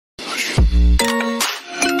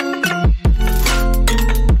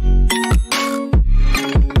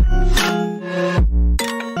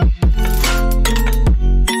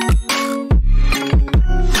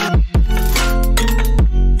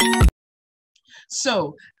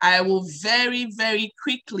So I will very, very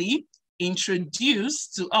quickly introduce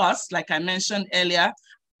to us, like I mentioned earlier,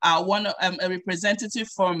 a representative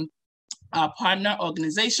from our partner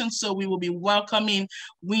organization. So we will be welcoming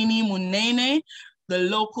Winnie Munene, the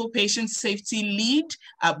local patient safety lead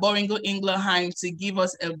at Boehringer Ingelheim, to give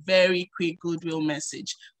us a very quick goodwill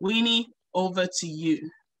message. Winnie, over to you.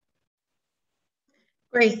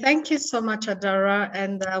 Great, thank you so much, Adara,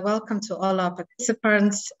 and welcome to all our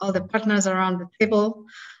participants, all the partners around the table.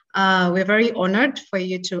 We're very honored for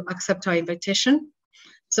you to accept our invitation.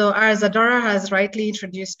 So as Adara has rightly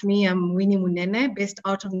introduced me, I'm Winnie Munene, based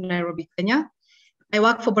out of Nairobi, Kenya. I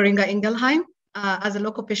work for Boehringer Ingelheim as a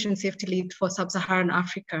local patient safety lead for Sub-Saharan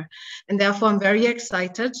Africa. And therefore, I'm very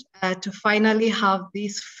excited to finally have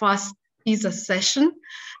this first teaser session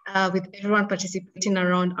with everyone participating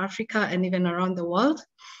around Africa and even around the world.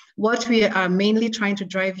 What we are mainly trying to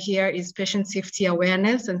drive here is patient safety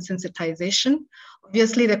awareness and sensitization.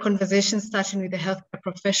 Obviously, the conversation starting with the healthcare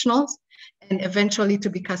professionals and eventually to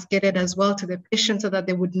be cascaded as well to the patients so that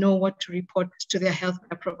they would know what to report to their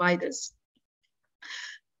healthcare providers.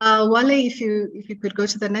 Wale, if you could go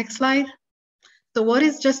to the next slide. So what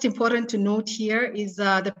is just important to note here is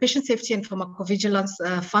the patient safety and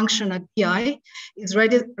pharmacovigilance function at BI is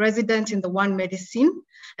resident in the one medicine,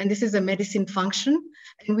 and this is a medicine function.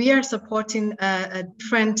 And we are supporting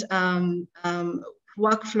different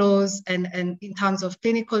workflows and in terms of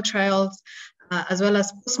clinical trials, as well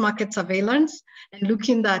as post-market surveillance, and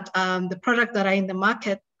looking at the products that are in the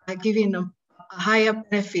market are giving a higher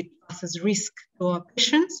benefit versus risk to our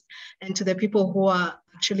patients and to the people who are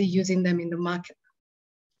actually using them in the market.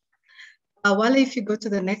 Wale, if you go to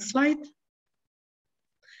the next slide.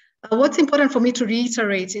 What's important for me to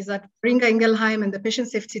reiterate is that Boehringer Ingelheim and the patient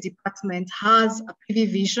safety department has a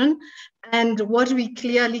PV vision. And what we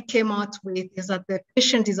clearly came out with is that the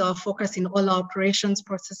patient is our focus in all our operations,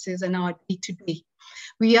 processes, and our day-to-day.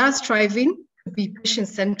 We are striving to be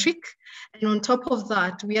patient-centric. And on top of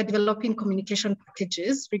that, we are developing communication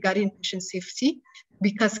packages regarding patient safety,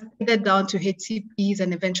 because cascaded down to HCPs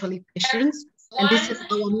and eventually patients. And this is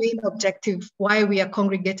our main objective, why we are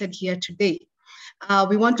congregated here today.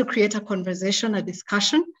 We want to create a conversation, a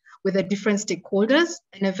discussion with the different stakeholders,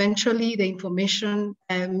 and eventually the information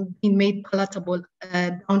being made palatable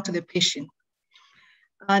down to the patient.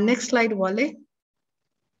 Next slide, Wale.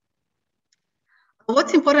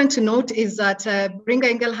 What's important to note is that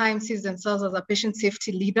Boehringer Ingelheim sees themselves as a patient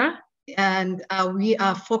safety leader, and we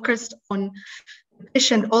are focused on the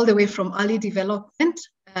patient all the way from early development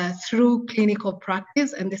through clinical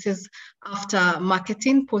practice, and this is after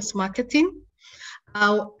marketing, post-marketing.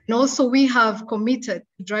 And also we have committed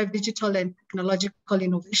to drive digital and technological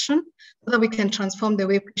innovation so that we can transform the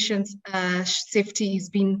way patients' safety is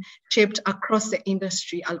being shaped across the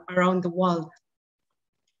industry around the world.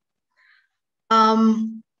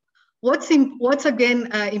 What's again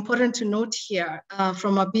important to note here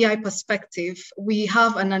from a BI perspective, we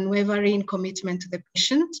have an unwavering commitment to the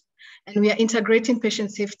patient, and we are integrating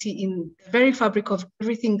patient safety in the very fabric of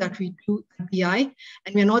everything that we do at BI.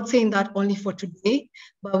 And we're not saying that only for today,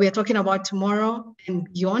 but we are talking about tomorrow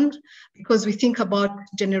and beyond, because we think about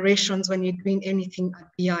generations when you're doing anything at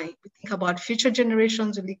BI. We think about future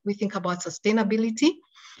generations, we think about sustainability.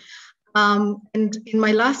 And in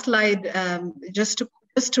my last slide, just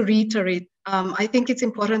to reiterate, I think it's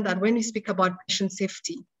important that when we speak about patient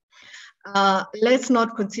safety, let's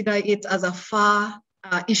not consider it as a far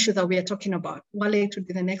issue that we are talking about. Wale, to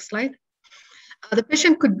be the next slide. The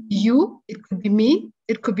patient could be you, it could be me,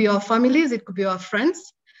 it could be our families, it could be our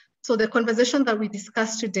friends. So the conversation that we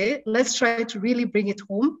discussed today, let's try to really bring it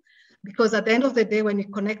home, because at the end of the day, when we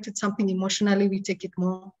connect with something emotionally, we take it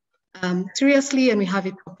more seriously and we have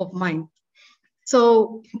it top of mind.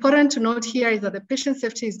 So important to note here is that the patient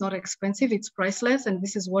safety is not expensive, it's priceless, and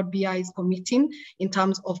this is what BI is committing in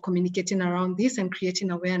terms of communicating around this and creating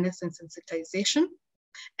awareness and sensitization.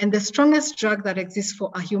 And the strongest drug that exists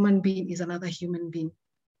for a human being is another human being.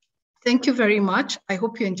 Thank you very much. I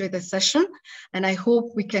hope you enjoyed the session, and I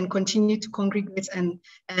hope we can continue to congregate and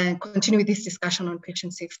continue with this discussion on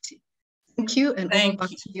patient safety. Thank you, and over back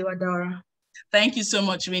to you, Adara. Thank you so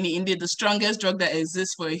much, Winnie. Indeed, the strongest drug that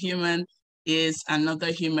exists for a human is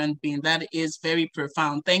another human being. That is very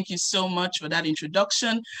profound. Thank you so much for that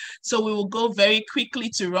introduction. So we will go very quickly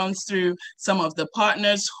to run through some of the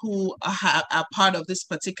partners who are part of this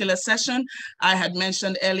particular session. I had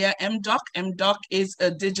mentioned earlier mDoc. mDoc is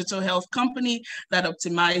a digital health company that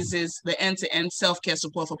optimizes the end-to-end self-care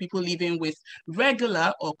support for people living with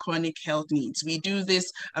regular or chronic health needs. We do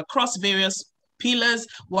this across various pillars,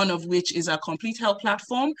 one of which is our complete health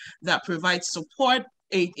platform that provides support,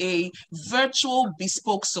 a virtual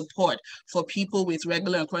bespoke support for people with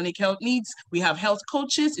regular and chronic health needs. We have health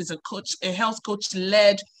coaches. It's a health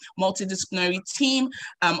coach-led multidisciplinary team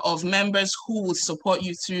of members who will support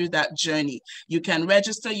you through that journey. You can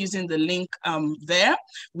register using the link there.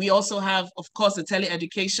 We also have, of course, the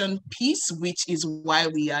tele-education piece, which is why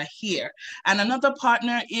we are here. And another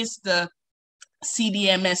partner is the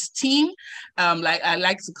CDMS team, like I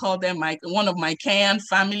like to call them one of my Kenyan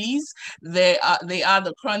families. They are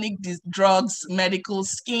the chronic drugs medical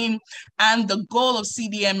scheme, and the goal of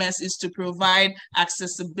CDMS is to provide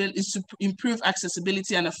accessibility, is to improve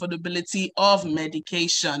accessibility and affordability of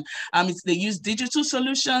medication. They use digital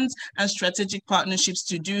solutions and strategic partnerships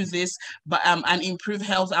to do this, but and improve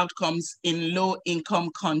health outcomes in low-income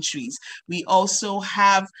countries. We also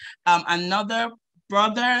have another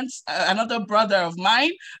brother of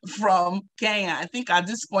mine from Kenya. I think at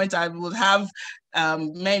this point I will have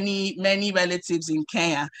many relatives in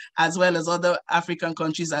Kenya, as well as other African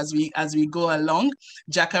countries as we go along.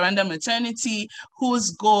 Jacaranda Maternity,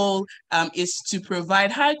 whose goal is to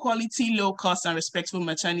provide high quality, low cost and respectful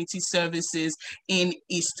maternity services in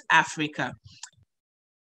East Africa.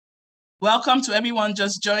 Welcome to everyone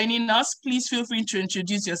just joining us. Please feel free to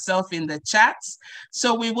introduce yourself in the chats.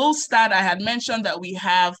 So we will start. I had mentioned that we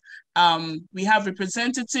have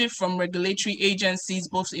representatives from regulatory agencies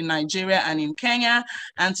both in Nigeria and in Kenya.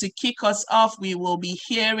 And to kick us off, we will be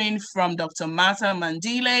hearing from Dr. Martha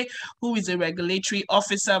Mandile, who is a regulatory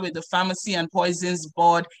officer with the Pharmacy and Poisons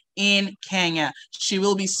Board in Kenya. She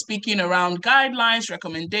will be speaking around guidelines,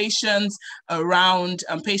 recommendations around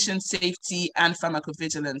patient safety and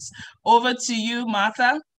pharmacovigilance. Over to you,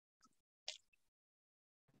 Martha.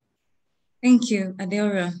 Thank you,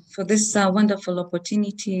 Adeora, for this wonderful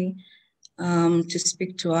opportunity to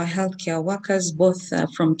speak to our healthcare workers, both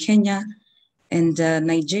from Kenya and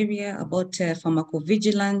Nigeria, about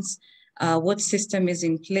pharmacovigilance, what system is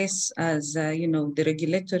in place as the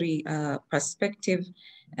regulatory perspective,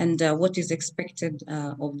 and what is expected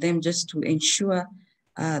of them just to ensure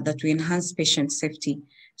that we enhance patient safety.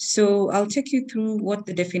 So I'll take you through what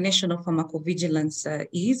the definition of pharmacovigilance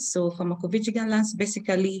is. So pharmacovigilance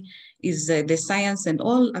basically is the science and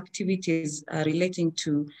all activities relating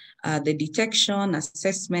to the detection,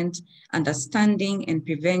 assessment, understanding, and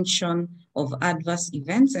prevention of adverse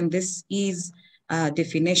events. And this is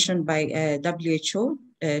definition by WHO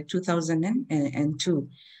 2002.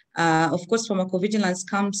 Of course,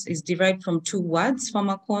 pharmacovigilance is derived from two words,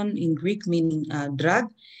 pharmakon in Greek meaning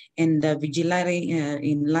drug, and vigilare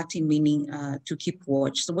in Latin meaning to keep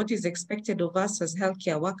watch. So what is expected of us as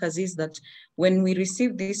healthcare workers is that when we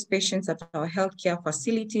receive these patients at our healthcare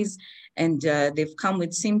facilities and they've come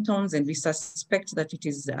with symptoms and we suspect that it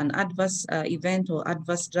is an adverse event or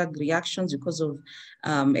adverse drug reactions because of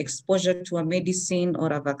exposure to a medicine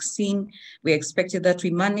or a vaccine, we expected that we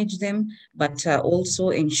manage them, but also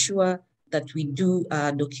ensure that we do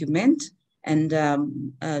document and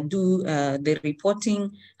do the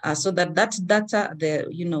reporting so that that data, at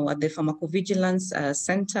the Pharmacovigilance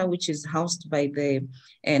Center, which is housed by the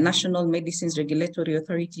National Medicines Regulatory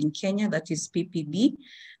Authority in Kenya, that is PPB,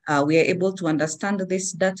 we are able to understand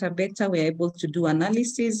this data better. We are able to do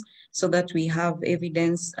analysis so that we have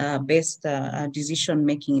evidence-based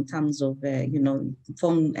decision-making in terms of,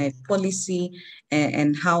 form policy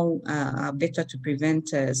and how better to prevent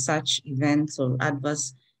such events or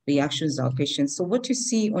adverse reactions of our patients. So what you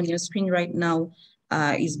see on your screen right now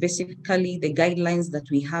is basically the guidelines that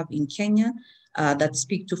we have in Kenya that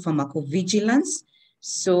speak to pharmacovigilance.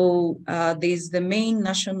 So there's the main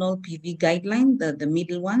national PV guideline, the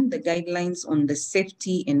middle one, the guidelines on the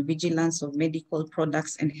safety and vigilance of medical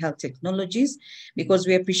products and health technologies, because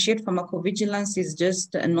we appreciate pharmacovigilance is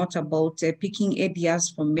just not about picking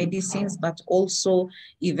ADRs from medicines, but also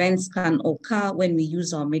events can occur when we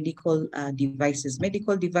use our medical devices.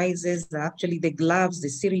 Medical devices are actually the gloves, the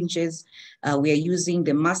syringes, we are using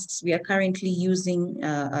the masks we are currently using,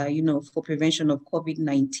 for prevention of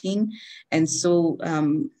COVID-19. And so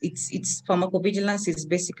it's pharmacovigilance is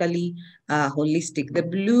basically holistic. The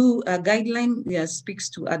blue guideline speaks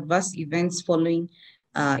to adverse events following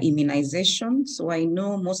immunization. So I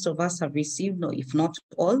know most of us have received, or if not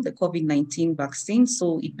all, the COVID-19 vaccine.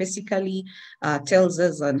 So it basically tells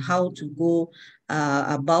us on how to go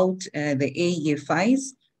about the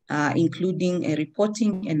AEFIs, including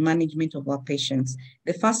reporting and management of our patients.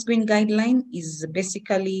 The first green guideline is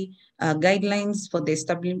basically guidelines for the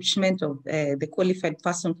establishment of the qualified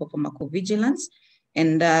person for pharmacovigilance.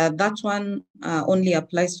 And that one only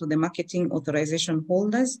applies to the marketing authorization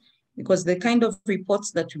holders, because the kind of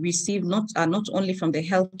reports that we receive are not only from the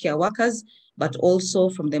healthcare workers, but also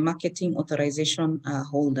from the marketing authorization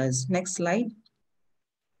holders. Next slide.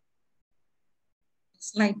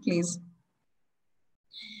 Slide, please.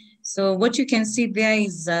 So what you can see there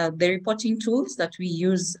is the reporting tools that we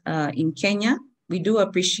use in Kenya. We do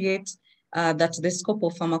appreciate that the scope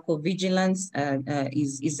of pharmacovigilance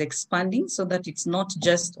is expanding, so that it's not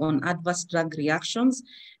just on adverse drug reactions,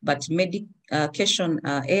 but medication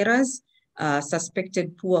errors,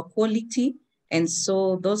 suspected poor quality. And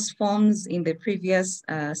so those forms in the previous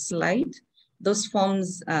slide, those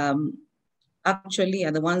forms actually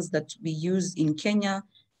are the ones that we use in Kenya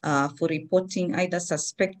for reporting either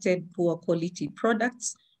suspected poor quality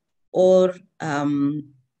products or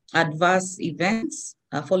adverse events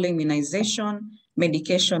following immunization,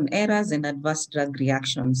 medication errors, and adverse drug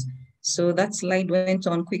reactions. So that slide went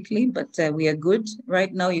on quickly, but we are good.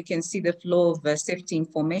 Right now, you can see the flow of safety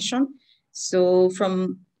information. So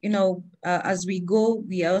from, as we go,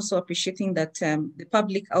 we are also appreciating that the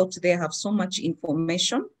public out there have so much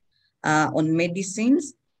information on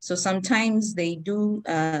medicines. So sometimes they do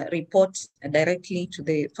report directly to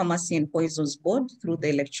the Pharmacy and Poisons Board through the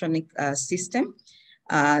electronic system.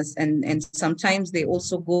 And sometimes they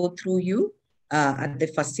also go through you at the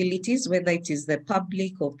facilities, whether it is the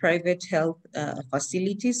public or private health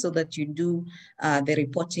facilities, so that you do the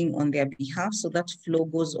reporting on their behalf. So that flow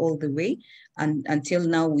goes all the way. And until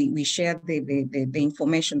now, we share the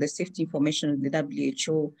information, the safety information with the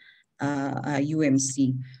WHO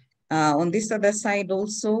UMC. On this other side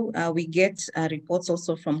also, we get reports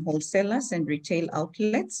also from wholesalers and retail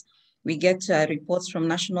outlets. We get reports from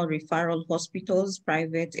national referral hospitals,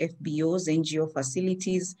 private FBOs, NGO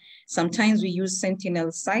facilities. Sometimes we use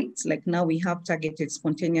sentinel sites, like now we have targeted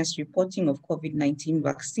spontaneous reporting of COVID-19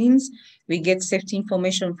 vaccines. We get safety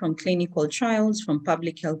information from clinical trials, from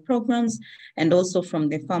public health programs, and also from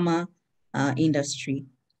the pharma industry.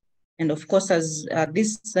 And of course, as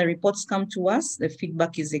these reports come to us, the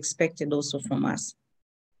feedback is expected also from us.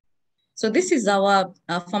 So this is our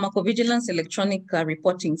pharmacovigilance electronic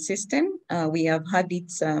reporting system. We have had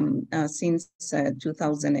it since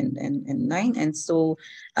 2009. And so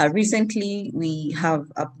recently we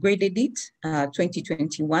have upgraded it,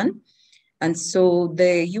 2021. And so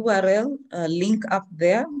the URL link up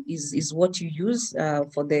there is what you use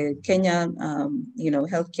for the Kenya,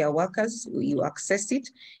 healthcare workers. You access it,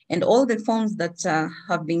 and all the forms that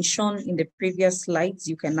have been shown in the previous slides,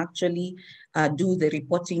 you can actually do the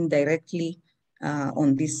reporting directly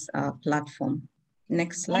on this platform.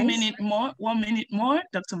 Next slide. 1 minute more,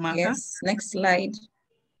 Dr. Martha. Yes, next slide.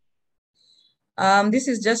 This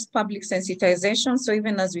is just public sensitization. So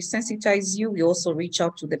even as we sensitize you, we also reach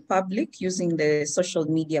out to the public using the social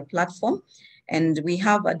media platform. And we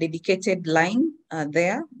have a dedicated line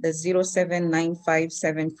there, the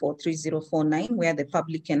 0795743049, where the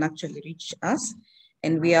public can actually reach us.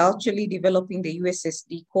 And we are actually developing the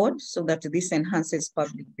USSD code so that this enhances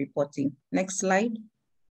public reporting. Next slide.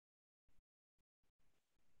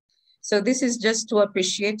 So this is just to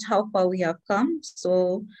appreciate how far we have come.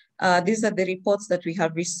 So these are the reports that we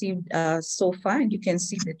have received so far, and you can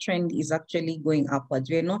see the trend is actually going upwards.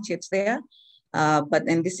 We're not yet there,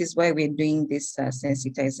 and this is why we're doing this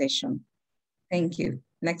sensitization. Thank you.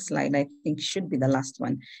 Next slide, I think should be the last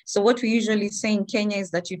one. So what we usually say in Kenya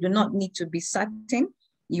is that you do not need to be certain.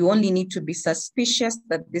 You only need to be suspicious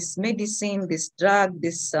that this medicine, this drug,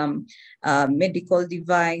 this medical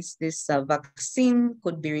device, this vaccine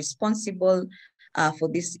could be responsible for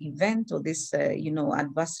this event or this,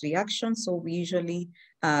 adverse reaction. So we usually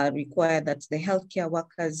require that the healthcare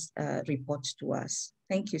workers report to us.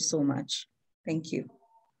 Thank you so much. Thank you.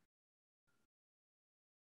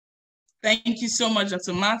 Thank you so much,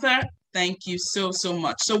 Dr. Martha. Thank you so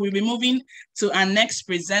much. So we'll be moving to our next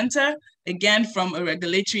presenter, again from a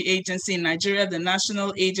regulatory agency in Nigeria, the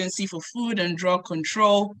National Agency for Food and Drug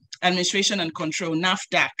Control, Administration and Control,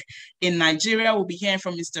 NAFDAC. In Nigeria, we'll be hearing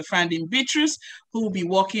from Mr. Frandin Bitrus, who will be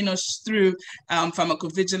walking us through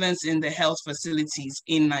pharmacovigilance in the health facilities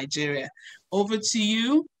in Nigeria. Over to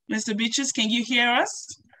you, Mr. Bitrus. Can you hear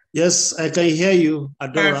us? Yes, I can hear you,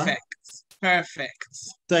 Adora. Perfect.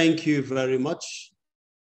 Thank you very much.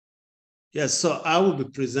 Yes, so I will be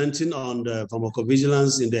presenting on the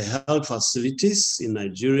pharmacovigilance in the health facilities in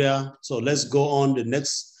Nigeria. So let's go on the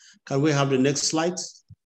next. Can we have the next slide?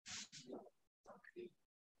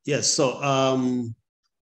 Yes, so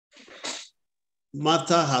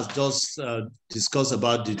Martha has just discussed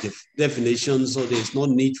about the definition, so there's no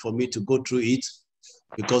need for me to go through it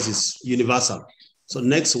because it's universal. So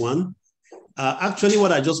next one. Actually,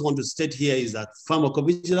 what I just want to state here is that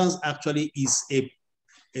pharmacovigilance actually is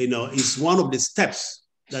is one of the steps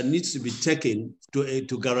that needs to be taken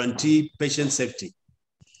to guarantee patient safety.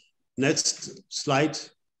 Next slide.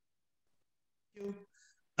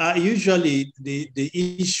 Usually, the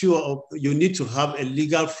issue of you need to have a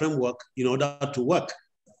legal framework in order to work.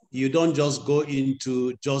 You don't just go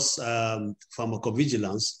into just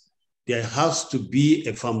pharmacovigilance. There has to be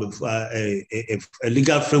a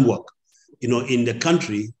legal framework, in the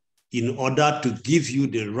country in order to give you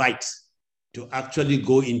the right to actually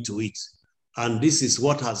go into it. And this is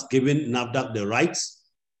what has given NAFDAC the rights,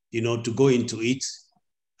 to go into it.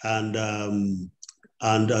 And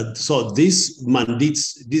so this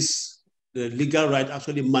mandates, the legal right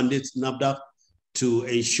actually mandates NAFDAC to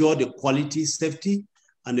ensure the quality, safety,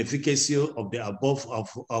 and efficacy of the above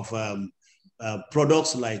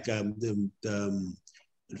products like the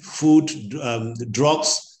food,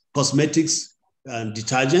 drugs, cosmetics, and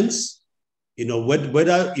detergents,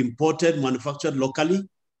 whether imported, manufactured locally,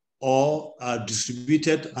 or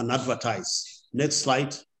distributed and advertised. Next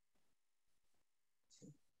slide.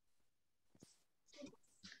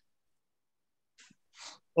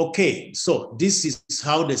 Okay, so this is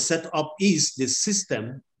how the setup is, the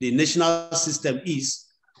system, the national system is.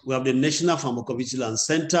 We have the National Pharmacovigilance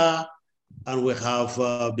Center, and we have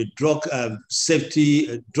the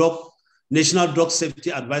National Drug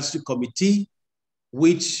Safety Advisory Committee,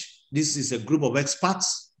 which this is a group of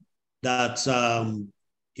experts that,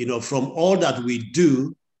 from all that we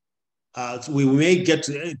do, we may get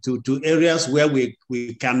to areas where we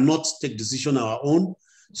cannot take decision on our own.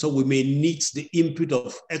 So we may need the input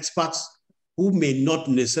of experts who may not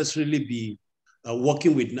necessarily be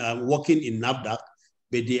working in NAFDAC,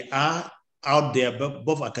 but they are out there,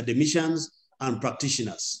 both academicians and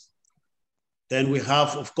practitioners. Then we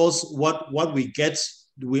have, of course, what we get,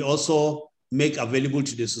 we also make available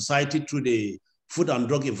to the society through the Food and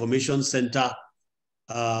Drug Information Center.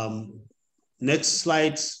 Next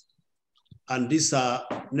slide. And this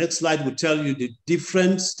next slide will tell you the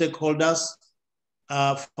different stakeholders.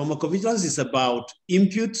 Pharmacovigilance is about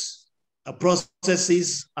inputs,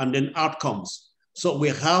 processes, and then outcomes. So we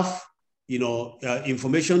have,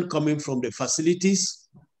 information coming from the facilities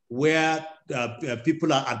where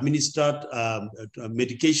people are administered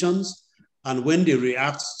medications, and when they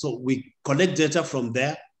react, so we collect data from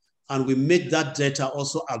there, and we make that data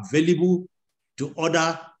also available to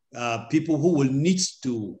other people who will need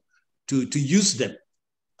to use them,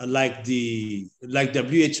 like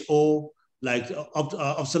WHO, like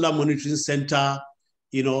Obstetric Monitoring Center,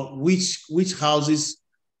 which houses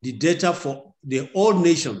the data for all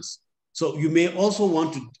nations. So you may also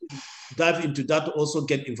want to dive into that to also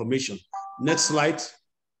get information. Next slide.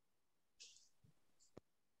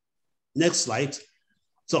 Next slide.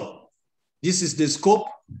 So this is the scope.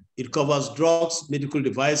 It covers drugs, medical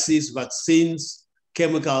devices, vaccines,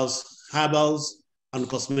 chemicals, herbals, and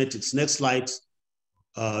cosmetics. Next slide.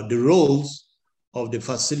 The roles of the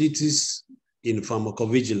facilities in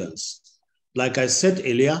pharmacovigilance. Like I said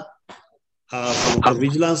earlier,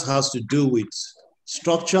 pharmacovigilance has to do with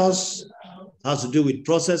structures, has to do with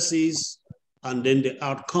processes, and then the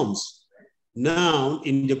outcomes. Now,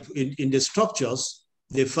 in the structures,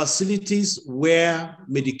 the facilities where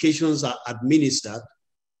medications are administered,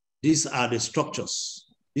 these are the structures.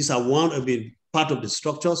 These are one of the part of the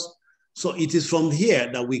structures. So it is from here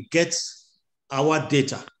that we get our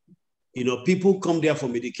data. People come there for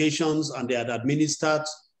medications and they are administered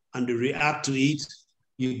and they react to it.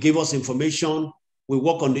 You give us information, we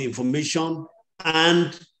work on the information,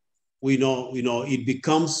 and it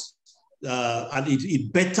becomes and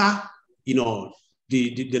it better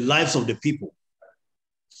the lives of the people.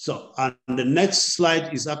 So, and the next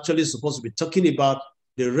slide is actually supposed to be talking about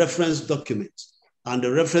the reference document. And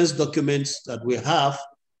the reference documents that we have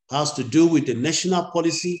has to do with the national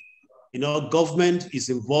policy. Government is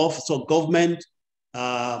involved, so government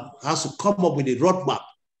has to come up with a roadmap,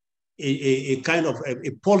 a kind of a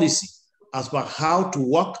policy as per how to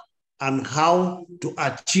work and how to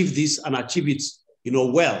achieve this and achieve it,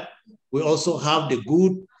 well. We also have the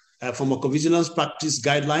good pharmacovigilance practice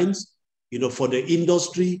guidelines, for the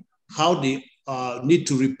industry, how they need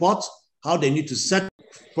to report, how they need to set.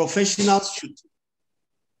 Professionals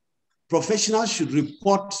professionals should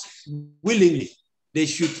report willingly. They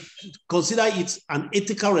should consider it an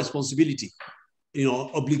ethical responsibility,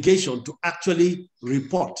 obligation to actually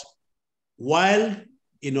report. While,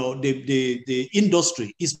 the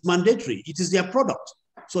industry is mandatory. It is their product.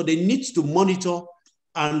 So they need to monitor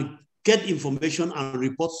and get information and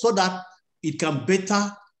report so that it can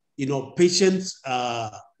better, patients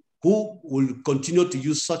who will continue to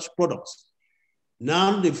use such products.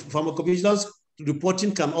 Now, the pharmacovigilance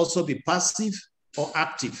reporting can also be passive or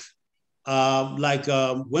active.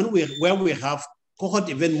 When we have cohort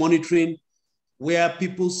event monitoring, where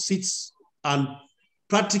people sit and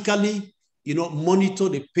practically, monitor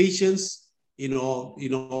the patients,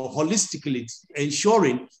 holistically,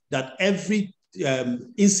 ensuring that every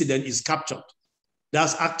incident is captured.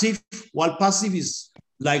 That's active, while passive is,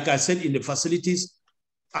 like I said, in the facilities,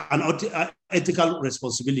 an ethical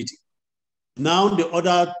responsibility. Now, the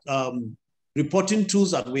other reporting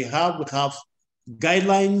tools that we have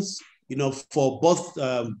guidelines, for both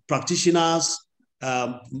practitioners,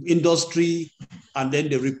 industry, and then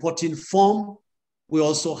the reporting form. We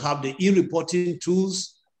also have the e-reporting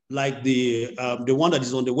tools, like the one that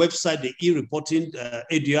is on the website, the e-reporting,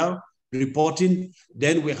 ADR reporting.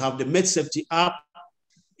 Then we have the MedSafety app.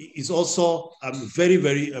 It's also very,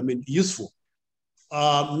 very useful.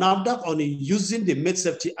 Now that on using the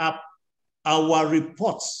MedSafety app, our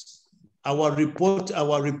reports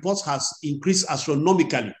has increased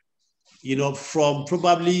astronomically. From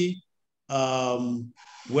probably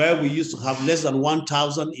where we used to have less than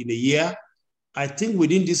 1,000 in a year. I think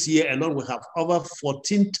within this year alone, we have over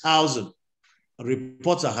 14,000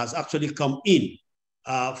 reports that has actually come in.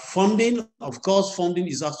 Funding, of course, funding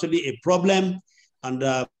is actually a problem, and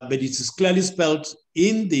but it is clearly spelled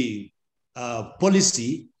in the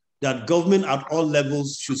policy that government at all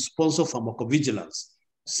levels should sponsor pharmacovigilance,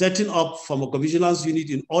 setting up pharmacovigilance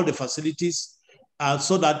unit in all the facilities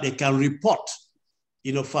so that they can report,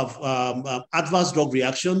 for adverse drug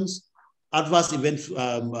reactions, adverse events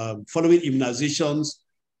following immunizations,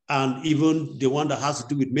 and even the one that has to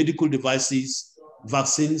do with medical devices,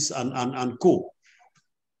 vaccines, and co.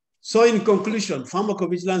 So in conclusion,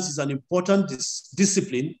 pharmacovigilance is an important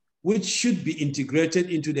discipline which should be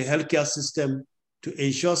integrated into the healthcare system to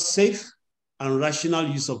ensure safe and rational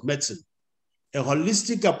use of medicine. A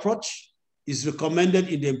holistic approach is recommended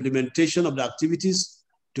in the implementation of the activities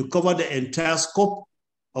to cover the entire scope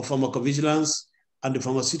of pharmacovigilance and the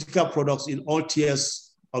pharmaceutical products in all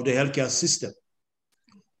tiers of the healthcare system.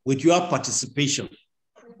 With your participation,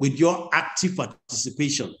 with your active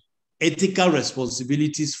participation, ethical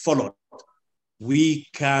responsibilities followed, we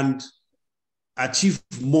can achieve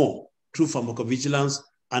more through pharmacovigilance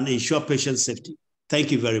and ensure patient safety.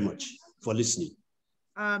 Thank you very much for listening.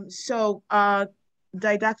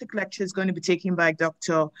 Didactic lecture is going to be taken by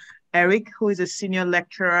Dr. Eric, who is a senior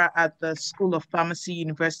lecturer at the School of Pharmacy,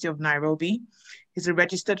 University of Nairobi. He's a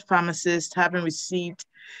registered pharmacist, having received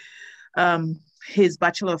his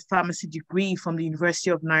Bachelor of Pharmacy degree from the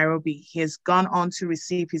University of Nairobi. He has gone on to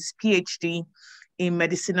receive his PhD in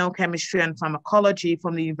medicinal chemistry and pharmacology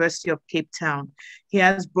from the University of Cape Town. He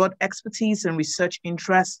has broad expertise and research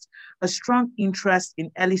interest, a strong interest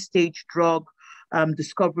in early stage drug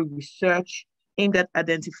discovery research aimed at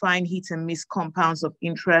identifying hit and miss compounds of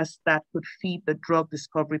interest that could feed the drug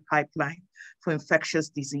discovery pipeline for infectious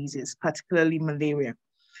diseases, particularly malaria.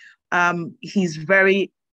 He's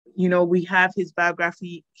very, we have his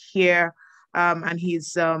biography here, and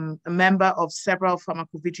he's a member of several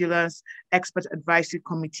pharmacovigilance expert advisory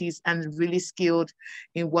committees and really skilled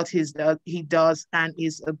in what he does, and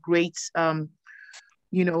is a great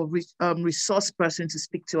resource person to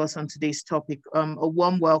speak to us on today's topic. A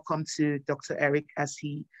warm welcome to Dr. Eric as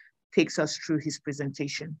he takes us through his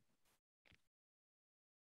presentation.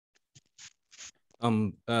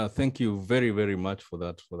 Thank you very, very much for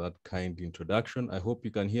that kind introduction. I hope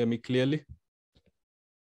you can hear me clearly.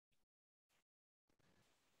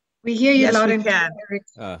 We hear you loud and clear, Eric.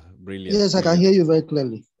 Brilliant. Yes, I can hear you very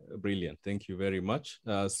clearly. Brilliant. Thank you very much.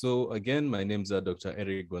 So again, my name is Dr.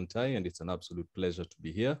 Eric Guanti, and it's an absolute pleasure to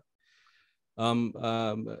be here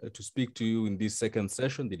to speak to you in this second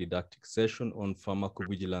session, the didactic session on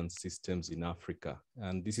pharmacovigilance systems in Africa.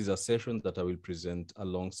 And this is a session that I will present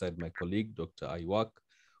alongside my colleague, Dr. Aywak,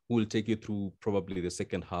 who will take you through probably the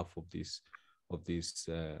second half of this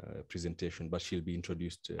presentation, but she'll be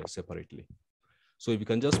introduced separately. So if you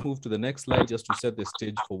can just move to the next slide, just to set the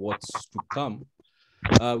stage for what's to come.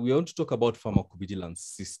 We want to talk about pharmacovigilance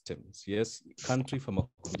systems, yes, country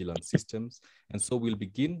pharmacovigilance systems. And so we'll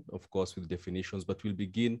begin, of course, with definitions, but we'll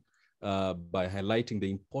begin by highlighting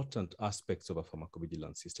the important aspects of a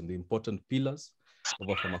pharmacovigilance system, the important pillars, of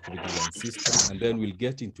a pharmacovigilance system, and then we'll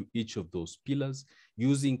get into each of those pillars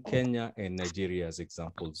using Kenya and Nigeria as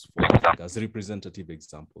examples for Africa, as representative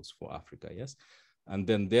examples for Africa, yes? And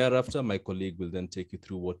then thereafter, my colleague will then take you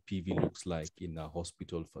through what PV looks like in a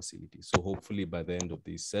hospital facility. So hopefully by the end of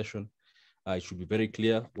this session, it should be very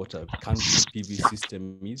clear what a country PV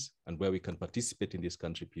system is and where we can participate in this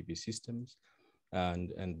country PV systems,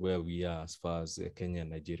 and where we are as far as Kenya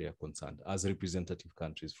and Nigeria are concerned as representative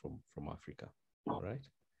countries from Africa. All right,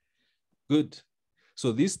 good.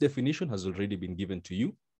 So this definition has already been given to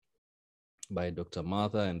you by Dr.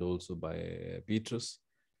 Martha and also by Petrus.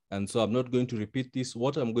 And so I'm not going to repeat this.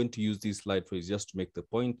 What I'm going to use this slide for is just to make the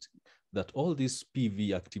point that all these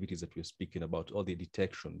PV activities that we're speaking about, all the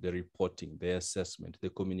detection, the reporting, the assessment, the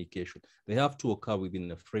communication, they have to occur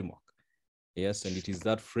within a framework. Yes, and it is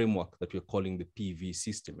that framework that we're calling the PV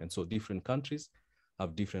system. And so different countries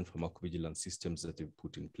have different pharmacovigilance systems that they've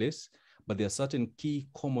put in place, but there are certain key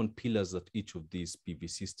common pillars that each of these PV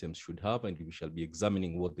systems should have, and we shall be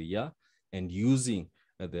examining what they are and using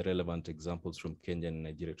the relevant examples from Kenya and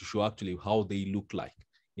Nigeria to show actually how they look like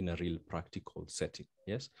in a real practical setting,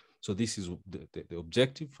 yes? So this is the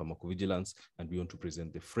objective, pharmacovigilance, and we want to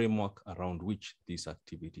present the framework around which these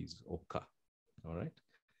activities occur, all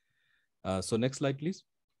right? So next slide, please.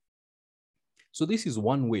 So this is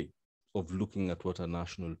one way of looking at what a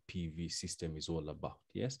national PV system is all about,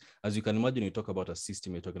 yes? As you can imagine, you talk about a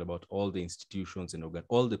system, you're talking about all the institutions and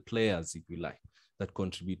all the players, if you like, that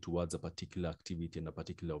contribute towards a particular activity and a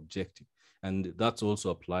particular objective. And that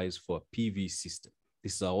also applies for a PV system.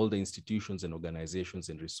 These are all the institutions and organizations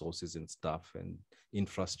and resources and staff and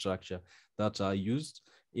infrastructure that are used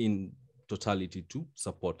in totality to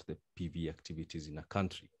support the PV activities in a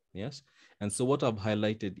country, yes? And so what I've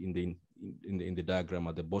highlighted in the diagram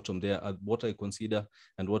at the bottom there are what I consider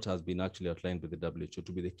and what has been actually outlined by the WHO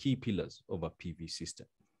to be the key pillars of a PV system.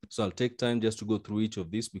 So I'll take time just to go through each of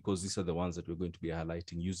these because these are the ones that we're going to be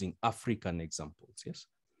highlighting using African examples, yes?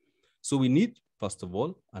 So we need, first of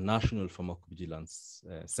all, a national pharmacovigilance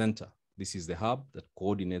center. This is the hub that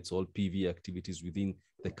coordinates all PV activities within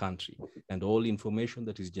the country, and all information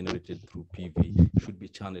that is generated through PV should be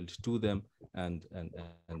channeled to them and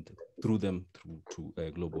through them to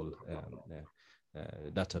global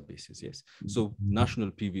databases, yes. So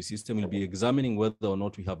national PV system will be examining whether or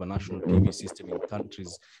not we have a national PV system in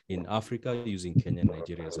countries in Africa using Kenya and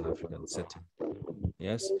Nigeria as an African setting.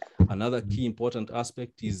 Yes, another key important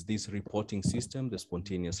aspect is this reporting system, the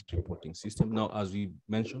spontaneous reporting system. Now, as we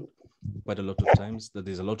mentioned quite a lot of times, that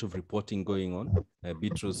there's a lot of reporting going on.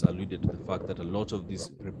 Beatrice alluded to the fact that a lot of these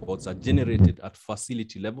reports are generated at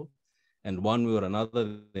facility level, and one way or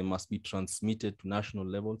another, they must be transmitted to national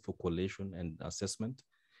level for collation and assessment.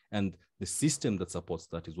 And the system that supports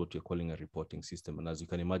that is what you're calling a reporting system. And as you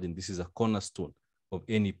can imagine, this is a cornerstone of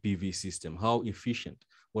any PV system. How efficient?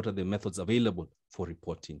 What are the methods available for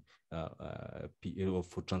reporting,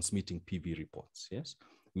 for transmitting PV reports? Yes.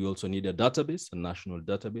 We also need a database, a national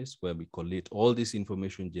database, where we collate all this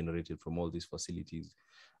information generated from all these facilities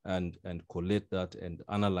and collate that and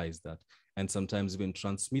analyze that, and sometimes even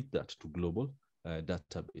transmit that to global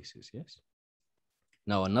databases. Yes.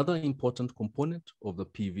 Now, another important component of the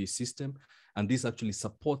PV system, and this actually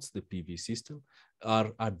supports the PV system,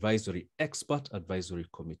 are expert advisory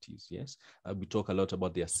committees, yes? We talk a lot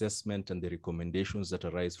about the assessment and the recommendations that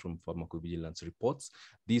arise from pharmacovigilance reports.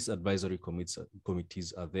 These advisory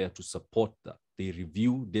committees are there to support that. They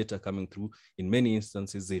review data coming through. In many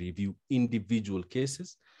instances, they review individual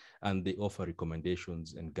cases, and they offer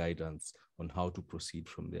recommendations and guidance on how to proceed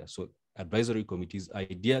from there. So advisory committees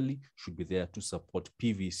ideally should be there to support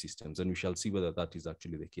PV systems, and we shall see whether that is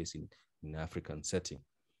actually the case in an African setting.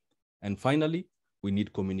 And finally, we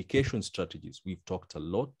need communication strategies. We've talked a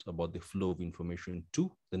lot about the flow of information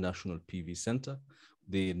to the National PV Center.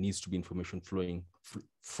 There needs to be information flowing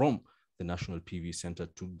from the National PV Center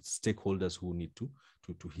to stakeholders who need to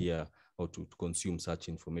hear or to consume such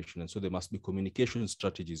information. And so there must be communication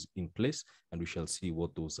strategies in place, and we shall see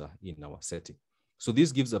what those are in our setting. So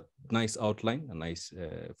this gives a nice outline, a nice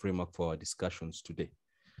framework for our discussions today.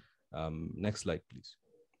 Next slide, please.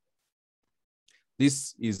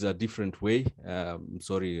 This is a different way.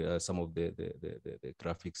 Sorry, some of the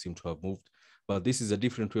graphics seem to have moved, but this is a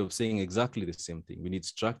different way of saying exactly the same thing. We need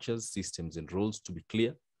structures, systems, and roles to be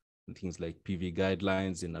clear, and things like PV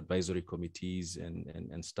guidelines and advisory committees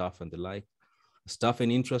and staff and the like. Staff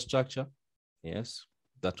and infrastructure, yes,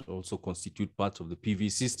 that also constitute part of the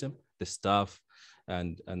PV system, the staff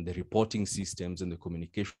and the reporting systems and the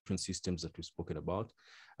communication systems that we've spoken about.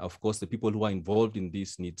 Of course, the people who are involved in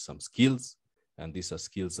this need some skills, and these are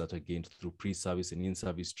skills that are gained through pre-service and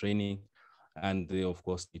in-service training. And they, of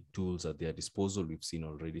course, need tools at their disposal. We've seen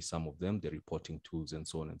already some of them, the reporting tools and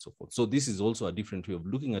so on and so forth. So this is also a different way of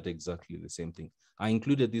looking at exactly the same thing. I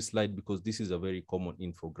included this slide because this is a very common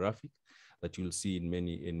infographic that you'll see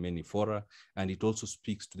in many fora, and it also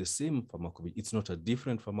speaks to the same pharmacovigilance. It's not a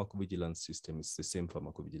different pharmacovigilance system, it's the same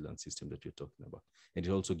pharmacovigilance system that we're talking about. And it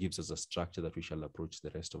also gives us a structure that we shall approach the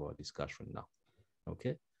rest of our discussion now.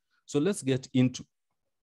 Okay, so let's get into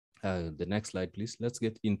the next slide, please. Let's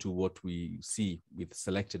get into what we see with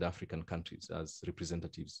selected African countries as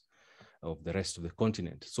representatives of the rest of the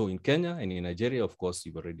continent. So in Kenya and in Nigeria, of course,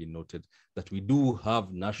 you've already noted that we do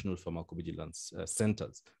have national pharmacovigilance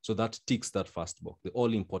centers. So that ticks that first box, the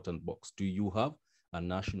all-important box. Do you have a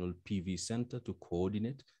national PV center to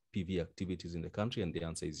coordinate PV activities in the country? And the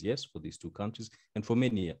answer is yes for these two countries and for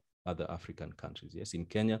many other African countries. Yes, in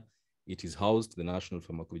Kenya, it is housed, the National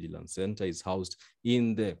Pharmacovigilance Center is housed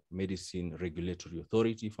in the Medicine Regulatory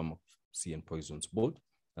Authority, Pharmacy and Poisons Board,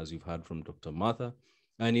 as you've heard from Dr. Martha.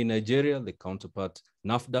 And in Nigeria, the counterpart,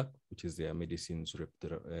 NAFDAC, which is their Medicines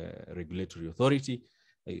Regulatory Authority,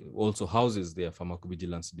 also houses their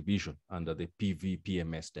pharmacovigilance division under the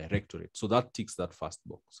PVPMS Directorate. So that ticks that first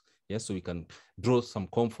box. Yes, so we can draw some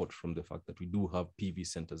comfort from the fact that we do have PV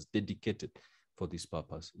centers dedicated for this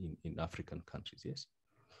purpose in African countries. Yes.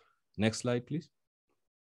 Next slide, please.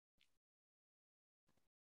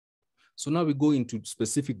 So now we go into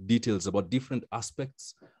specific details about different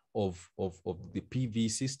aspects of the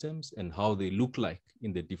PV systems and how they look like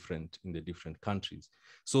in the different countries.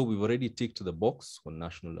 So we've already ticked the box on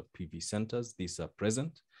national PV centers. These are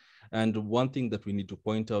present. And one thing that we need to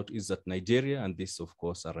point out is that Nigeria, and this of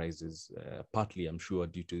course arises partly, I'm sure,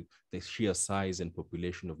 due to the sheer size and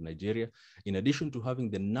population of Nigeria, in addition to having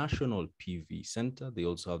the national PV center, they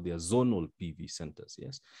also have their zonal PV centers,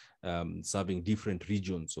 yes, serving different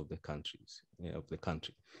regions of the countries,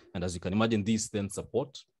 And as you can imagine, these then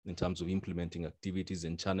support, in terms of implementing activities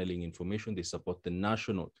and channeling information, they support the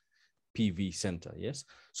national PV center, yes?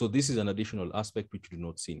 So this is an additional aspect which we do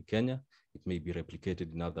not see in Kenya. It may be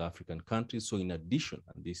replicated in other African countries. So in addition,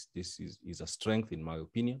 and this is a strength in my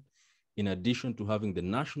opinion, in addition to having the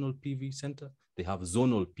national PV center, they have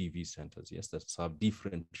zonal PV centers, yes, that serve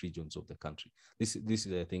different regions of the country. This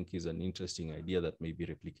I think is an interesting idea that may be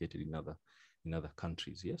replicated in other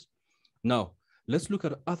countries, yes? Now, let's look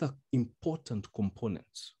at other important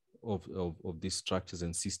components of these structures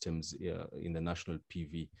and systems in the national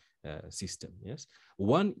PV system, yes?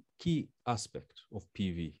 One key aspect of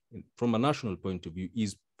PV from a national point of view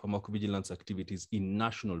is pharmacovigilance activities in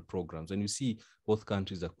national programs. And you see both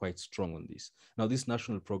countries are quite strong on this. Now, these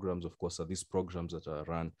national programs, of course, are these programs that are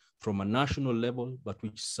run from a national level, but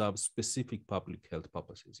which serve specific public health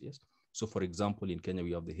purposes, yes? So for example, in Kenya,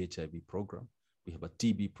 we have the HIV program, we have a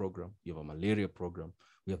TB program, we have a malaria program,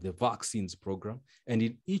 we have the vaccines program. And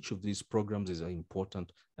in each of these programs is an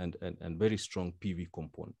important and very strong PV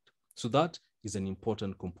component. So that is an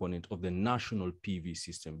important component of the national PV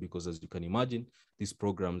system, because as you can imagine, these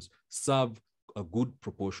programs serve a good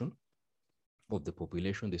proportion of the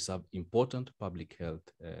population. They serve important public health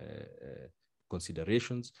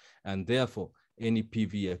considerations, and therefore any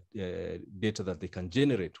PV data that they can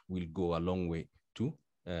generate will go a long way to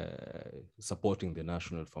supporting the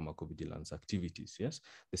national pharmacovigilance activities, yes?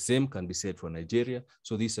 The same can be said for Nigeria.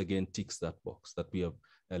 So this again ticks that box, that we have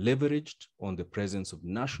leveraged on the presence of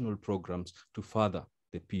national programs to further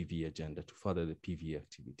the PV agenda, to further the PV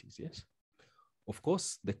activities, yes? Of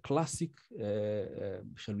course, the classic,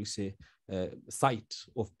 shall we say, site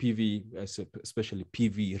of PV, especially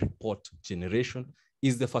PV report generation,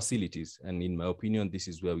 is the facilities. And in my opinion, this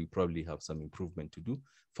is where we probably have some improvement to do.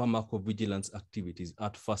 Pharmacovigilance activities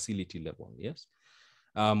at facility level, yes?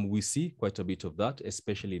 We see quite a bit of that,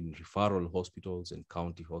 especially in referral hospitals and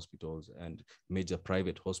county hospitals and major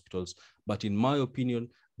private hospitals. But in my opinion,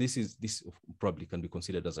 this probably can be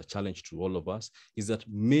considered as a challenge to all of us, is that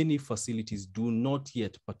many facilities do not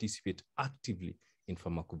yet participate actively in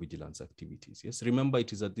pharmacovigilance activities. Yes, remember,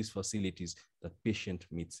 it is at these facilities that patient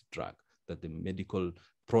meets drug, that the medical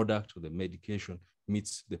product or the medication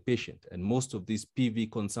meets the patient. And most of these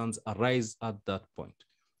PV concerns arise at that point.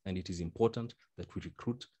 And it is important that we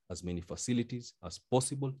recruit as many facilities as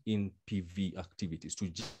possible in PV activities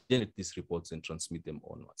to generate these reports and transmit them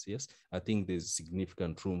onwards. Yes, I think there's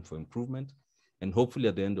significant room for improvement. And hopefully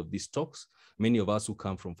at the end of these talks, many of us who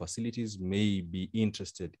come from facilities may be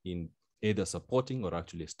interested in either supporting or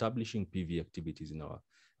actually establishing PV activities in our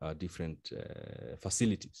different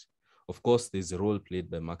facilities. Of course, there's a role played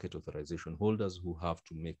by market authorization holders who have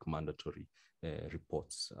to make mandatory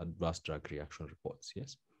reports, adverse drug reaction reports,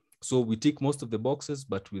 yes? So we tick most of the boxes,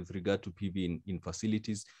 but with regard to PV in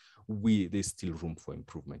facilities, there's still room for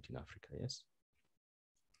improvement in Africa, yes?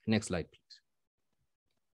 Next slide, please.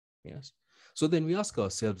 Yes. So then we ask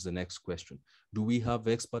ourselves the next question. Do we have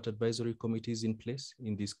expert advisory committees in place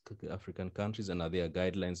in these African countries, and are there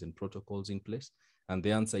guidelines and protocols in place? And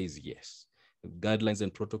the answer is yes. Guidelines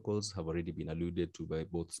and protocols have already been alluded to by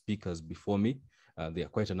both speakers before me. There are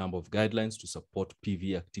quite a number of guidelines to support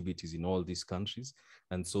PV activities in all these countries.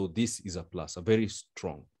 And so this is a plus, a very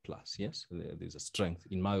strong plus, yes? There's a strength,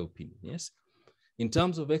 in my opinion, yes? In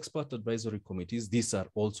terms of expert advisory committees, these are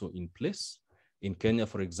also in place. In Kenya,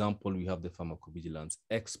 for example, we have the Pharmacovigilance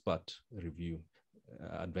Expert Review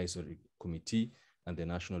Advisory Committee and the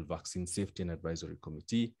National Vaccine Safety and Advisory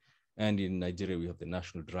Committee. And in Nigeria, we have the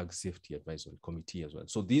National Drug Safety Advisory Committee as well.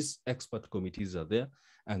 So these expert committees are there,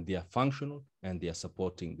 and they are functional, and they are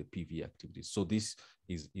supporting the PV activities. So this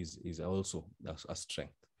is also a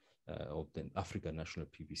strength of the African national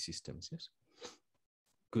PV systems, yes?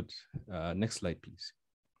 Good. Next slide, please.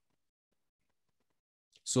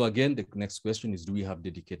 So again, the next question is, do we have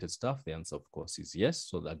dedicated staff? The answer, of course, is yes.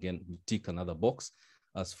 So again, we tick another box.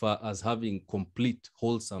 As far as having complete,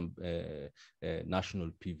 wholesome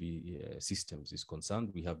national PV systems is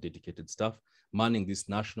concerned, we have dedicated staff manning this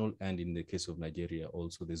national, and in the case of Nigeria,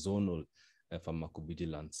 also the zonal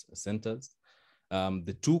pharmacovigilance centers.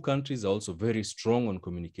 The two countries are also very strong on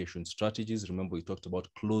communication strategies. Remember, we talked about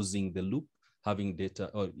closing the loop, having data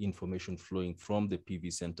or information flowing from the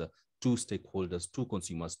PV center to stakeholders, to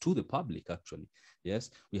consumers, to the public, actually. Yes,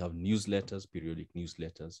 we have newsletters, periodic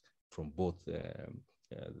newsletters from both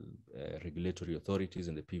regulatory authorities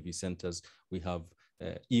and the PV centers. We have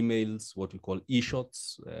emails, what we call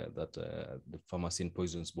e-shots, that the Pharmacy and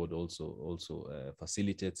Poisons Board also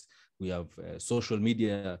facilitates. We have social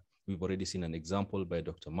media. We've already seen an example by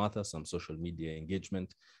Dr. Martha, some social media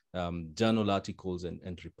engagement, journal articles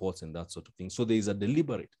and reports and that sort of thing. So there is a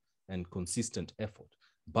deliberate and consistent effort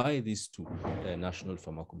by these two national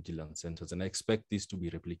pharmacovigilance centers. And I expect this to be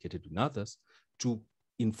replicated in others to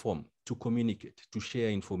inform, to communicate, to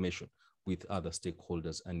share information with other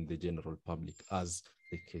stakeholders and the general public as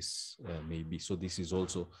the case may be. So this is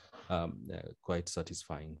also quite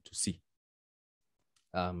satisfying to see.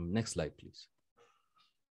 Next slide, please.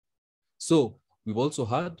 So we've also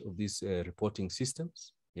heard of these reporting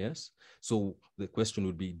systems, yes? So the question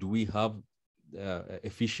would be, do we have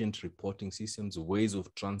efficient reporting systems, ways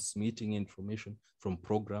of transmitting information from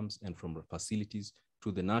programs and from facilities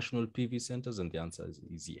to the national PV centers? And the answer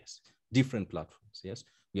is yes. Different platforms, yes.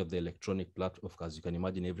 We have the electronic platform. Of course, you can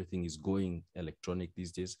imagine everything is going electronic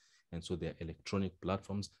these days. And so there are electronic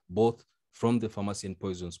platforms, both from the Pharmacy and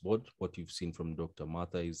Poisons Board. What you've seen from Dr.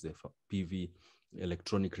 Martha is the PV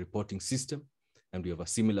electronic reporting system. And we have a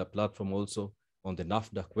similar platform also on the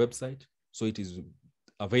NAFDAC website. So it is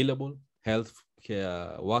available.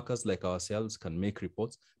 Healthcare workers like ourselves can make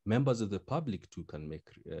reports. Members of the public too can make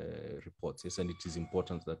reports, yes, and it is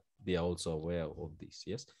important that they are also aware of this,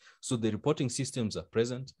 yes. So the reporting systems are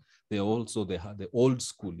present. They also, they have the old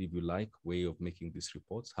school, if you like, way of making these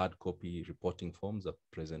reports. Hard copy reporting forms are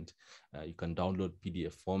present. You can download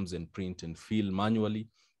PDF forms and print and fill manually.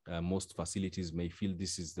 Most facilities may feel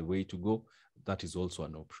this is the way to go. That is also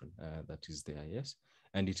an option that is there, yes.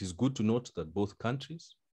 And it is good to note that both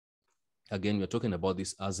countries, again, we're talking about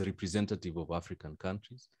this as a representative of African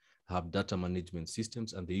countries, have data management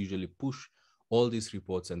systems, and they usually push all these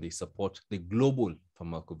reports and they support the global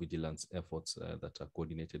pharmacovigilance efforts that are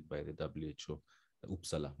coordinated by the WHO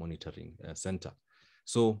Uppsala Monitoring Center.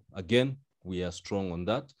 So again, we are strong on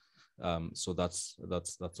that. So that's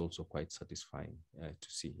also quite satisfying to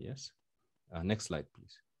see, yes. Next slide,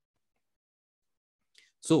 please.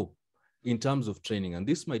 So, in terms of training, and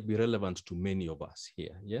this might be relevant to many of us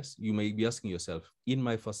here, yes? You may be asking yourself, in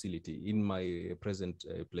my facility, in my present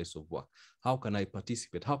place of work, how can I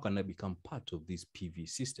participate? How can I become part of this PV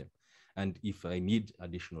system? And if I need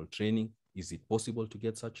additional training, is it possible to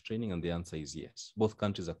get such training? And the answer is yes. Both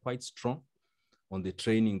countries are quite strong on the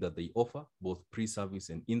training that they offer, both pre-service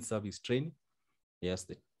and in-service training. Yes,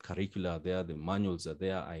 the curricula are there, the manuals are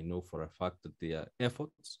there. I know for a fact that there are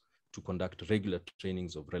efforts to conduct regular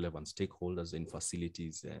trainings of relevant stakeholders in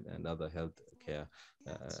facilities and other healthcare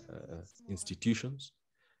institutions.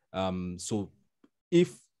 So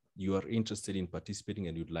if you are interested in participating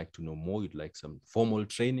and you'd like to know more, you'd like some formal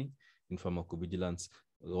training in pharmacovigilance,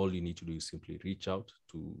 all you need to do is simply reach out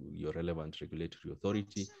to your relevant regulatory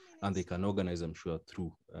authority, and they can organize, I'm sure,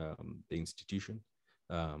 through the institution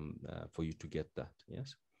for you to get that,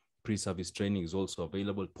 yes. Pre-service training is also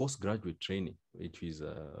available. Postgraduate training, which is,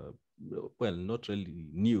 well, not really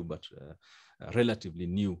new, but relatively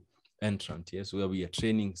new entrant, yes, where we are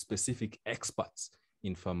training specific experts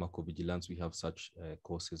in pharmacovigilance. We have such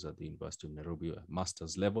courses at the University of Nairobi,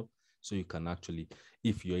 master's level. So you can actually,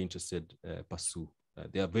 if you're interested, pursue.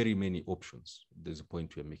 There are very many options. There's a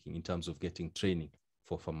point we're making in terms of getting training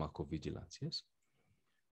for pharmacovigilance, yes.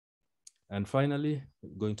 And finally,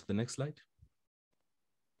 going to the next slide.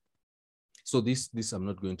 So this I'm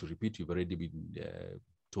not going to repeat. You've already been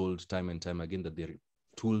told time and time again that the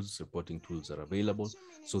tools, reporting tools are available.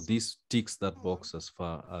 So this ticks that box as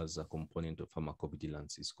far as a component of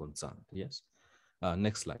pharmacovigilance is concerned, yes.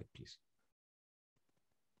 Next slide, please.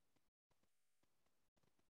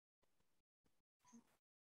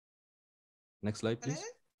 Next slide, please.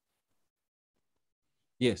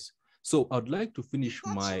 Yes. So I'd like to finish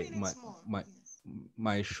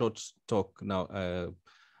my short talk now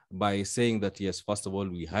by saying that, yes, first of all,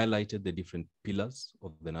 we highlighted the different pillars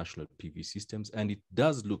of the national PV systems, and it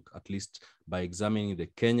does look, at least by examining the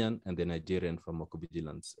Kenyan and the Nigerian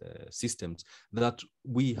pharmacovigilance systems, that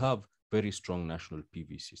we have very strong national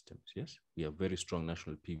PV systems. Yes, we have very strong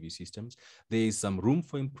national PV systems. There is some room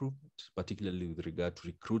for improvement, particularly with regard to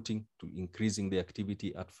recruiting, to increasing the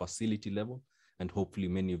activity at facility level. And hopefully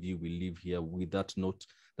many of you will leave here with that note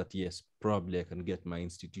that, yes, probably I can get my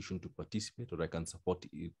institution to participate, or I can support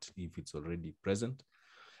it if it's already present.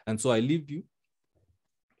 And so I leave you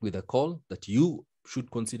with a call that you should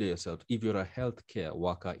consider yourself, if you're a healthcare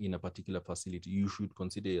worker in a particular facility, you should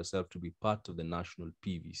consider yourself to be part of the national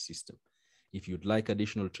PV system. If you'd like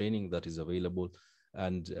additional training, that is available.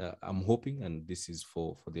 And I'm hoping, and this is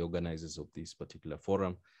for the organizers of this particular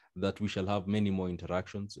forum, that we shall have many more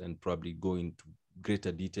interactions and probably go into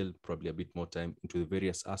greater detail, probably a bit more time, into the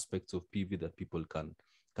various aspects of PV that people can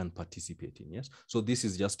participate in, yes? So this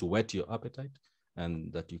is just to whet your appetite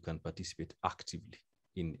and that you can participate actively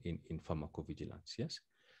in pharmacovigilance, yes?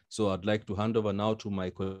 So I'd like to hand over now to my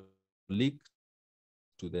colleague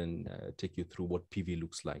to then take you through what PV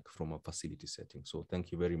looks like from a facility setting. So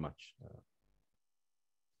thank you very much.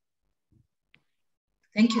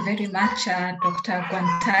 Thank you very much, Dr.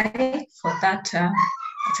 Guanti, for that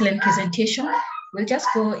excellent presentation. We'll just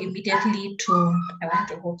go immediately to, I want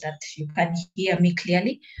to hope that you can hear me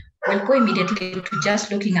clearly. We'll go immediately to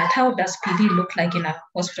just looking at how does PV look like in a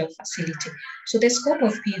hospital facility. So the scope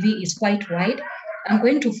of PV is quite wide. I'm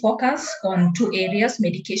going to focus on two areas,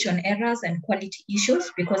 medication errors and quality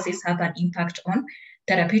issues, because these have an impact on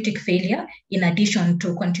therapeutic failure, in addition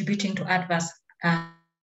to contributing to adverse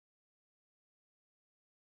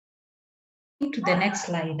to the next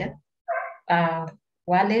slide,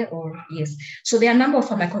 Wale, or yes. So there are a number of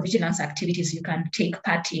pharmacovigilance activities you can take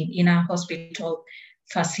part in a hospital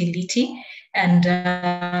facility, and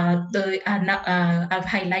I've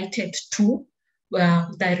highlighted two.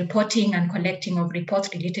 The reporting and collecting of reports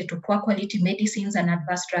related to poor quality medicines and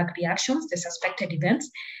adverse drug reactions, the suspected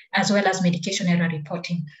events, as well as medication error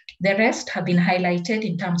reporting. The rest have been highlighted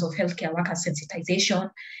in terms of healthcare worker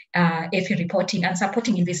sensitization, FE reporting, and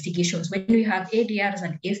supporting investigations. When we have ADRs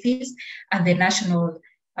and FEs, and the National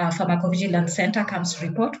Pharmacovigilance Center comes to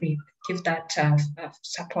report, we give that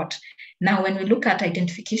support. Now, when we look at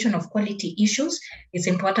identification of quality issues, it's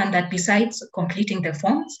important that besides completing the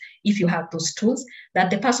forms, if you have those tools, that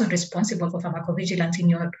the person responsible for pharmacovigilance in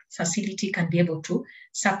your facility can be able to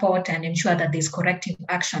support and ensure that there's corrective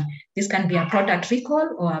action. This can be a product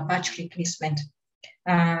recall or a batch replacement.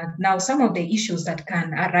 Now, some of the issues that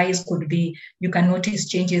can arise could be, you can notice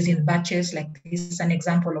changes in batches, like this is an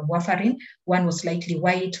example of warfarin. One was slightly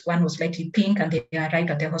white, one was slightly pink, and they arrived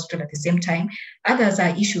at the hospital at the same time. Others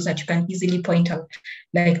are issues that you can easily point out,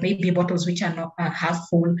 like maybe bottles which are not half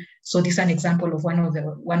full. So this is an example of one of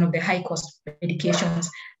the high-cost medications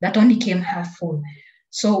that only came half full.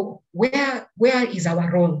 So where is our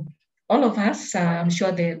role? All of us, I'm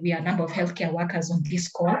sure we are a number of healthcare workers on this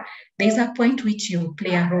call. There's a point which you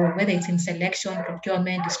play a role, whether it's in selection,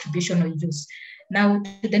 procurement, distribution, or use. Now,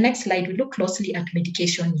 to the next slide, we look closely at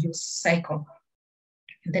medication use cycle.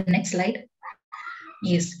 The next slide.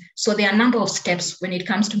 Yes, so there are a number of steps when it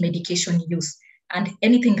comes to medication use, and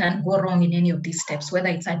anything can go wrong in any of these steps, whether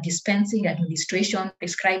it's at dispensing, administration,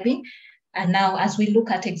 prescribing. And now, as we look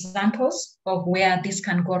at examples of where this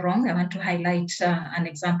can go wrong, I want to highlight an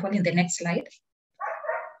example in the next slide.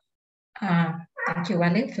 Thank you,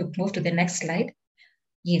 Wale. If we move to the next slide.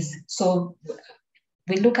 Yes, so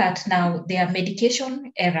we look at now, there are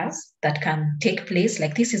medication errors that can take place.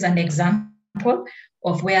 Like this is an example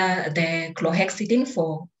of where the chlorhexidine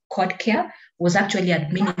for cord care was actually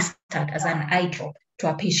administered as an eye drop to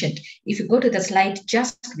a patient. If you go to the slide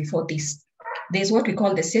just before this, there's what we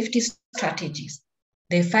call the safety strategies.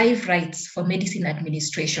 the 5 rights for medicine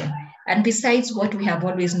administration. And besides what we have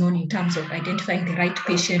always known in terms of identifying the right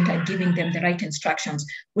patient and giving them the right instructions,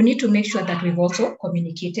 we need to make sure that we've also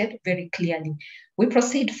communicated very clearly. We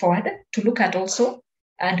proceed forward to look at also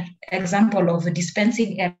an example of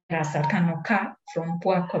dispensing errors that can occur from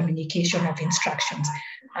poor communication of instructions.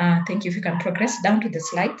 Thank you. If you can progress down to the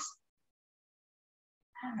slides.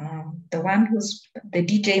 The one who's the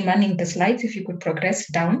DJ manning the slides, if you could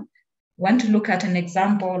progress down. Want to look at an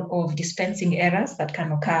example of dispensing errors that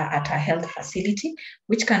can occur at a health facility,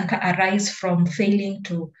 which can arise from failing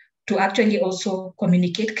to actually also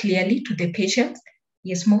communicate clearly to the patient.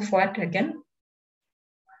 Yes, move forward again.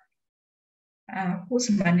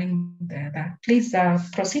 Who's manning that? Please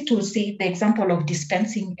proceed to see the example of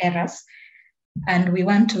dispensing errors. And we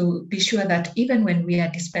want to be sure that even when we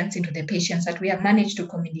are dispensing to the patients, that we have managed to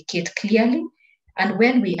communicate clearly. And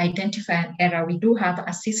when we identify an error, we do have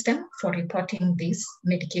a system for reporting these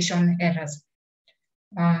medication errors.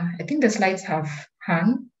 I think the slides have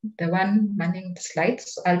hung, the one manning the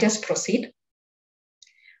slides. So I'll just proceed.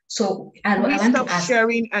 So I want to ask,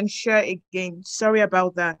 sharing and share again. Sorry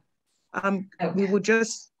about that. Okay. We will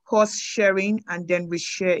just pause sharing and then we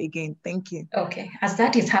share again. Thank you. Okay, as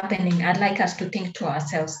that is happening, I'd like us to think to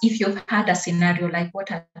ourselves, if you've had a scenario like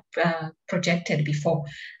what I've projected before,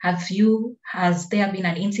 has there been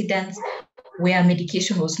an incident where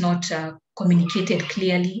medication was not communicated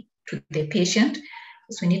clearly to the patient?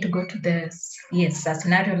 So we need to go to a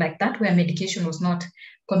scenario like that where medication was not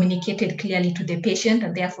communicated clearly to the patient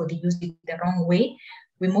and therefore they used it the wrong way.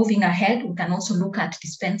 We're moving ahead. We can also look at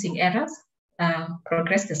dispensing errors.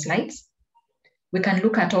 Progress the slides. We can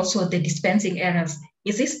look at also the dispensing errors.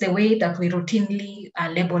 Is this the way that we routinely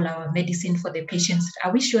label our medicine for the patients?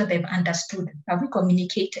 Are we sure they've understood? Have we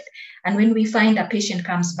communicated? And when we find a patient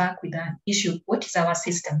comes back with an issue, what is our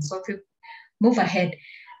system? So if we move ahead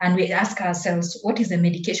and we ask ourselves, what is the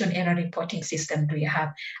medication error reporting system do we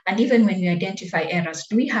have? And even when we identify errors,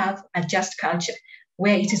 do we have a just culture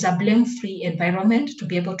where it is a blame-free environment to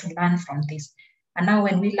be able to learn from this? And now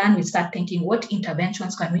when we learn, we start thinking, what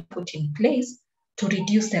interventions can we put in place to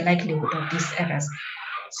reduce the likelihood of these errors?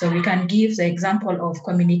 So we can give the example of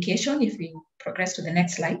communication. If we progress to the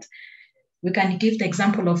next slide, we can give the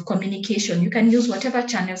example of communication. You can use whatever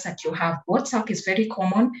channels that you have. WhatsApp is very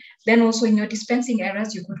common. Then also in your dispensing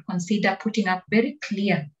errors, you could consider putting up very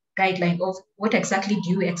clear guideline of what exactly do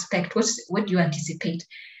you expect, what do you anticipate.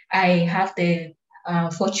 I have the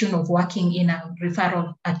fortune of working in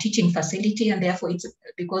a teaching facility, and therefore it's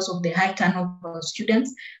because of the high turnover of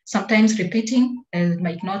students. Sometimes repeating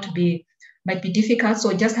might be difficult,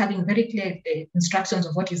 so just having very clear instructions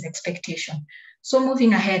of what is expectation. So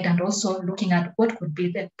moving ahead and also looking at what could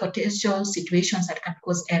be the potential situations that can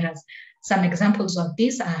cause errors. Some examples of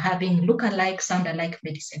this are having look-alike, sound-alike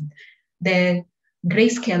medicine. The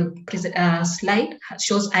grayscale slide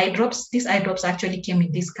shows eye drops. These eye drops actually came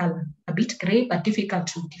in this color, a bit gray, but difficult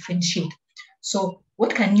to differentiate. So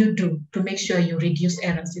what can you do to make sure you reduce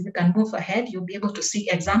errors? If you can move ahead, you'll be able to see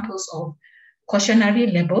examples of cautionary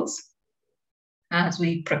labels. As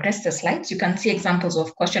we progress the slides, you can see examples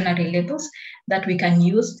of cautionary labels that we can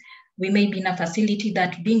use. We may be in a facility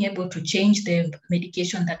that being able to change the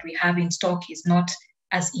medication that we have in stock is not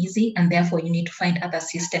as easy, and therefore you need to find other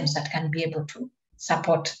systems that can be able to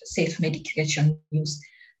support safe medication use.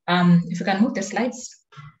 If you can move the slides.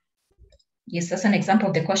 Yes, that's an example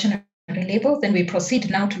of the cautionary labels. Then we proceed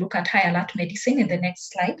now to look at high alert medicine in the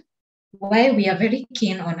next slide. Why we are very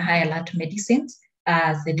keen on high alert medicines,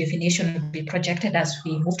 as the definition will be projected as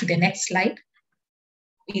we move to the next slide.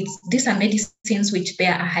 These are medicines which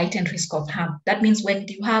bear a heightened risk of harm. That means when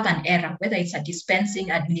you have an error, whether it's a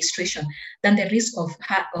dispensing, administration, then the risk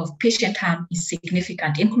of patient harm is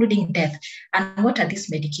significant, including death. And what are these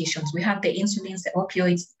medications? We have the insulins, the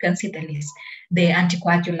opioids, you can see the list, the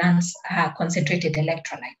anticoagulants, concentrated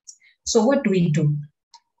electrolytes. So what do we do?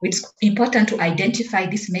 It's important to identify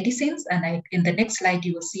these medicines. And in the next slide,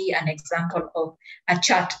 you will see an example of a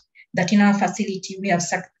chart that in our facility we have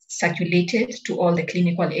circulated to all the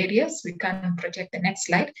clinical areas. We can project the next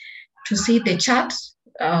slide to see the chart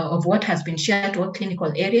of what has been shared to all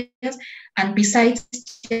clinical areas. And besides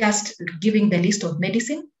just giving the list of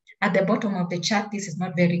medicine, at the bottom of the chart, this is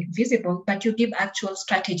not very visible, but you give actual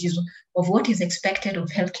strategies of what is expected of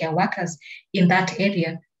healthcare workers in that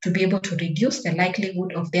area to be able to reduce the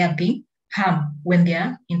likelihood of there being harm when they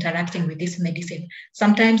are interacting with this medicine.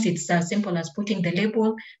 Sometimes it's as simple as putting the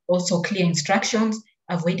label, also clear instructions,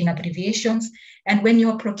 avoiding abbreviations. And when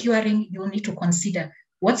you're procuring, you'll need to consider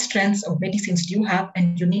what strengths of medicines do you have,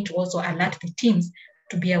 and you need to also alert the teams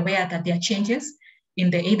to be aware that there are changes in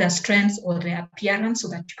the either strength or the appearance so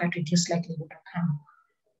that you can reduce likelihood of harm.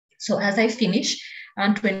 So as I finish,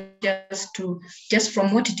 and just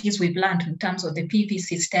from what it is we've learned in terms of the PV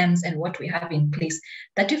systems and what we have in place,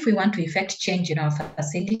 that if we want to effect change in our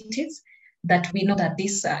facilities, that we know that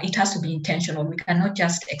this, it has to be intentional. We cannot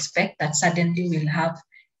just expect that suddenly we'll have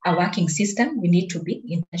a working system. We need to be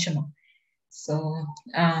intentional. So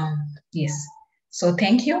yes, so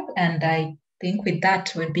thank you. And I think with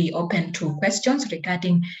that, we'll be open to questions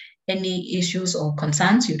regarding any issues or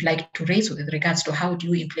concerns you'd like to raise with regards to how do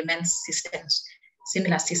you implement systems,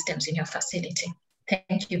 similar systems in your facility.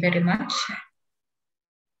 Thank you very much.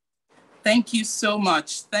 Thank you so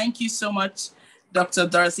much. Thank you so much, Dr.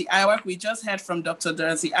 Dorothy Aywak. We just heard from Dr.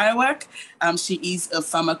 Dorothy Aywak. She is a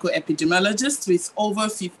pharmacoepidemiologist with over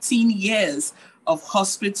 15 years of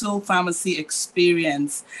hospital pharmacy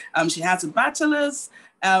experience. She has a Bachelor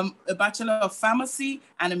of Pharmacy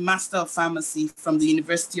and a Master of Pharmacy from the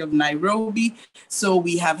University of Nairobi. So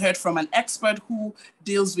we have heard from an expert who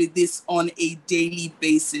deals with this on a daily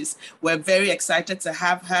basis. We're very excited to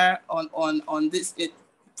have her on this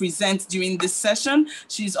present during this session.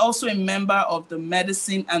 She's also a member of the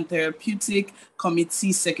Medicine and Therapeutic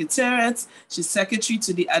Committee Secretariat. She's secretary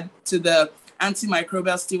to the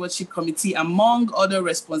Antimicrobial Stewardship Committee, among other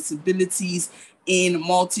responsibilities in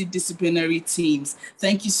multidisciplinary teams.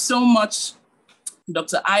 Thank you so much,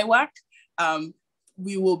 Dr. Aywak.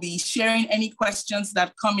 We will be sharing any questions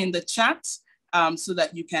that come in the chat so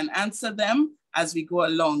that you can answer them as we go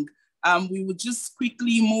along. We will just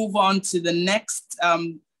quickly move on to the next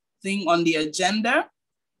thing on the agenda.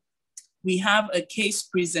 We have a case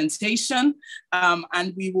presentation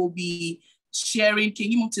and we will be sharing,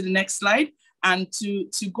 can you move to the next slide? And to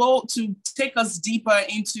take us deeper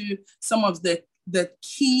into some of the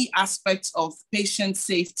key aspects of patient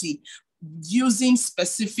safety, using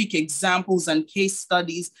specific examples and case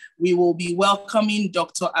studies, we will be welcoming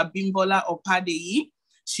Dr. Abimbola Opadeyi.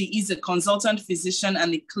 She is a consultant physician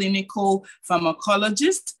and a clinical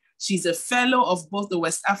pharmacologist. She's a fellow of both the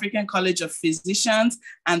West African College of Physicians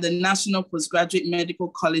and the National Postgraduate Medical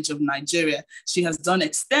College of Nigeria. She has done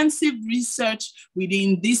extensive research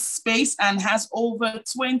within this space and has over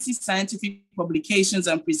 20 scientific publications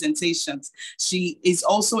and presentations. She is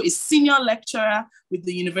also a senior lecturer with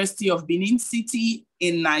the University of Benin City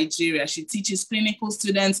in Nigeria. She teaches clinical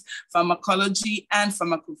students pharmacology and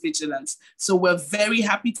pharmacovigilance. So we're very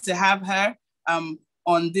happy to have her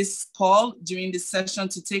on this call during this session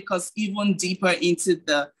to take us even deeper into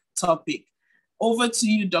the topic. Over to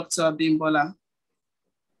you, Dr. Abimbola.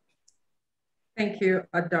 Thank you,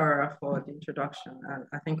 Adara, for the introduction, and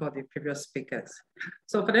I think all the previous speakers.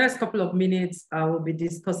 So for the next couple of minutes, I will be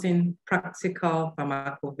discussing practical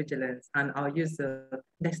pharmacovigilance, and I'll use the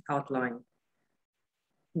next outline.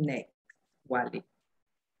 Next, Wally.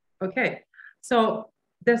 Okay, so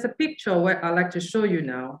there's a picture where I'd like to show you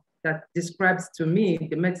now that describes to me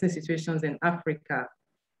the medicine situations in Africa,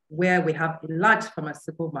 where we have a large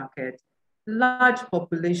pharmaceutical market, large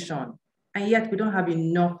population, and yet we don't have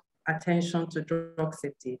enough attention to drug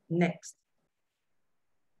safety. Next.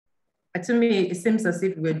 To me, it seems as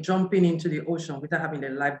if we're jumping into the ocean without having a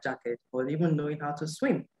life jacket or even knowing how to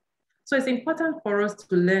swim. So it's important for us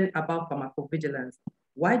to learn about pharmacovigilance.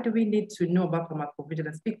 Why do we need to know about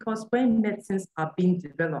pharmacovigilance? Because when medicines are being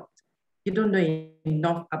developed, you don't know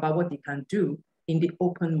enough about what it can do in the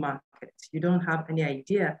open market. You don't have any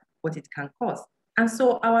idea what it can cause. And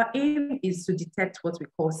so our aim is to detect what we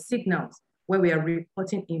call signals, where we are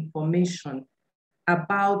reporting information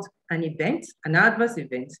about an event, an adverse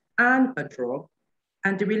event, and a drug,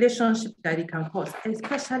 and the relationship that it can cause,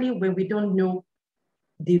 especially when we don't know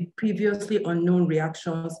the previously unknown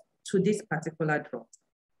reactions to this particular drug.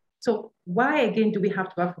 So why, again, do we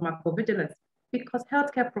have to have pharmacovigilance? Because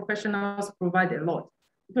healthcare professionals provide a lot.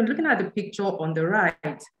 When looking at the picture on the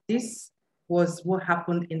right, this was what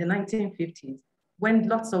happened in the 1950s when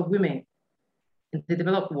lots of women in the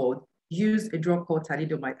developed world used a drug called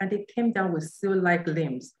thalidomide, and they came down with seal-like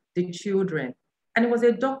limbs, the children. And it was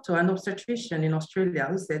a doctor, an obstetrician in Australia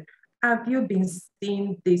who said, have you been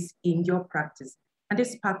seeing this in your practice? And this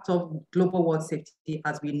is part of global world safety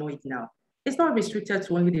as we know it now. It's not restricted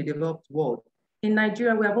to only the developed world. In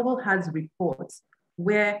Nigeria, we have all had reports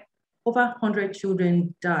where over 100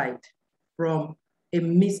 children died from a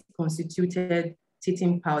misconstituted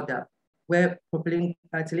teething powder where propylene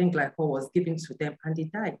glycol was given to them and they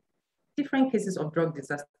died. Different cases of drug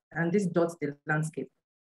disaster, and this dots the landscape.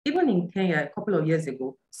 Even in Kenya, a couple of years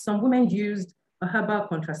ago, some women used a herbal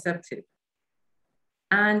contraceptive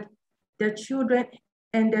and their children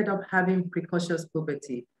ended up having precocious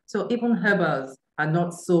puberty. So even herbals are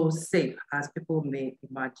not so safe as people may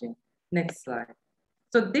imagine. Next slide.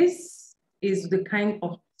 So this is the kind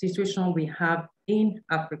of situation we have in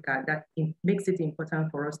Africa that makes it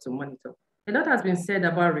important for us to monitor. A lot has been said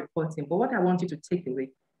about reporting, but what I want you to take away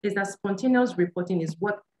is that spontaneous reporting is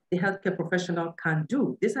what the healthcare professional can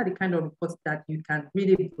do. These are the kind of reports that you can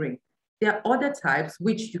really bring. There are other types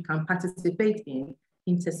which you can participate in,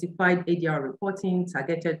 intensified ADR reporting,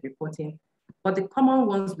 targeted reporting, but the common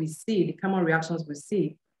ones we see, the common reactions we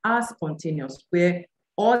see are spontaneous, where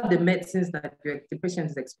all the medicines that the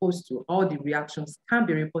patient is exposed to, all the reactions can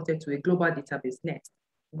be reported to a global database next,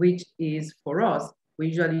 which is for us, we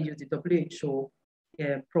usually use the WHO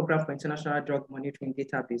Program for International Drug Monitoring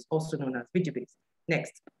Database, also known as VIGIBase.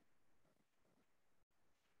 Next.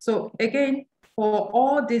 So again, for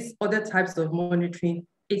all these other types of monitoring,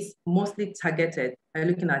 it's mostly targeted by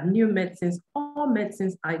looking at new medicines. All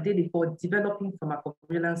medicines ideally for developing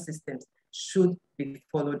pharmacovigilance systems should be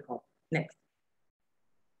followed up. Next.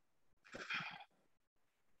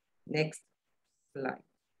 Next slide.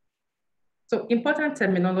 So important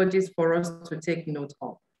terminologies for us to take note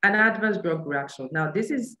of. An adverse drug reaction. Now,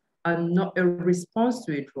 this is a response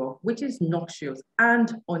to a drug which is noxious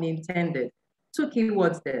and unintended. Two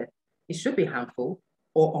keywords there. It should be harmful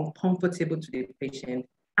or uncomfortable to the patient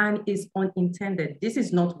and is unintended. This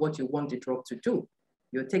is not what you want the drug to do.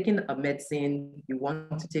 You're taking a medicine, you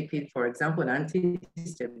want to take it, for example, an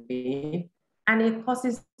antihistamine, and it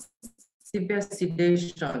causes severe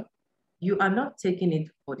sedation. You are not taking it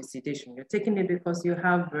for the sedation. You're taking it because you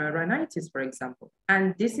have rhinitis, for example.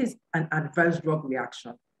 And this is an adverse drug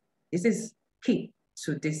reaction. This is key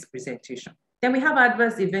to this presentation. Then we have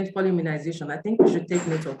adverse event following immunization. I think we should take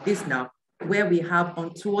note of this now, where we have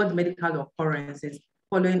untoward medical occurrences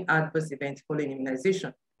following adverse events following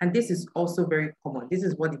immunization. And this is also very common. This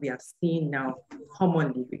is what we are seeing now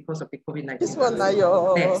commonly because of the COVID-19. This one now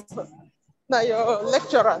your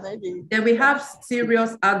lecturer. Then we have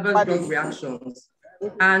serious adverse drug reactions.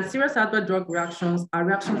 And serious adverse drug reactions are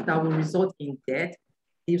reactions that will result in death.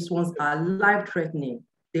 These ones are life-threatening.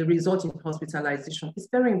 They result in hospitalization. It's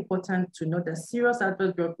very important to note that serious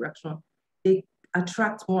adverse drug reactions, they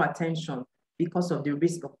attract more attention because of the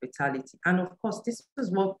risk of fatality. And of course, this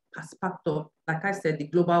is what has sparked up, like I said, the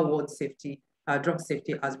global world safety, drug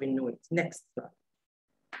safety as we know it. Next slide.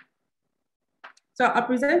 So I'll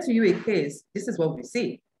present to you a case. This is what we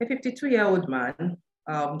see. A 52-year-old man,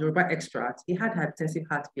 Yoruba extract, he had hypertensive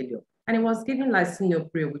heart failure, and he was given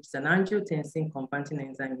lisinopril, which is an angiotensin-converting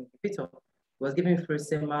enzyme inhibitor. He was given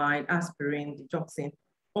furosemide, aspirin, digoxin,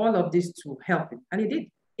 all of this to help him. And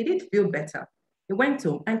he did feel better. He went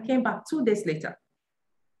home and came back 2 days later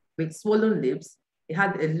with swollen lips. He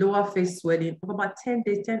had a lower face swelling of about 10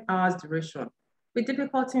 days, 10 hours duration, with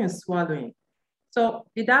difficulty in swallowing. So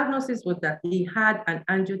the diagnosis was that he had an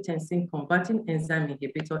angiotensin-converting enzyme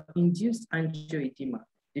inhibitor-induced angioedema.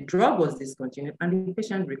 The drug was discontinued and the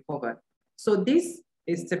patient recovered. So this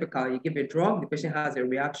is typical. You give a drug, the patient has a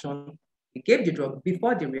reaction. You gave the drug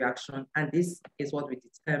before the reaction, and this is what we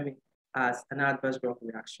determine as an adverse drug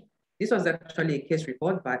reaction. This was actually a case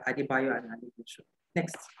report by Adebayo and Alibisho.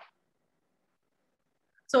 Next.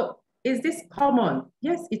 So is this common?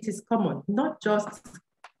 Yes, it is common, not just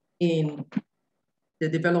in the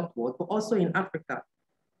developed world, but also in Africa.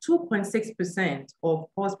 2.6% of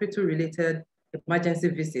hospital-related emergency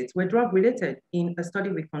visits were drug-related in a study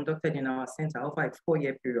we conducted in our center over a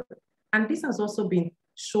 4-year period. And this has also been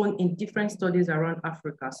shown in different studies around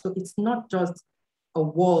Africa. So it's not just a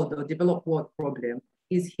world or developed world problem,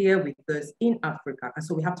 it's here with us in Africa. And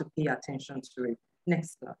so we have to pay attention to it.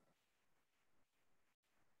 Next slide.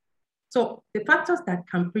 So the factors that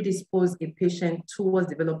can predispose a patient towards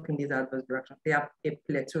developing these adverse reactions, they are a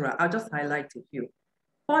plethora. I'll just highlight a few.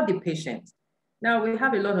 For the patient, now we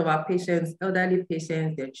have a lot of our patients, elderly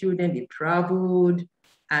patients, their children, they traveled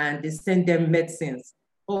and they send them medicines.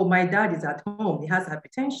 Oh, my dad is at home, he has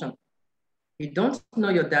hypertension. You don't know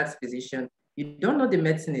your dad's physician, you don't know the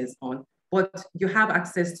medicine is on, but you have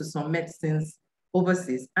access to some medicines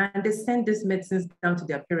overseas and they send these medicines down to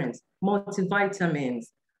their parents, multivitamins,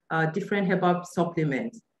 different herbal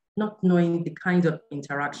supplements, not knowing the kind of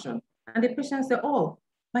interaction. And the patient said, oh,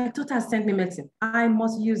 my daughter sent me medicine, I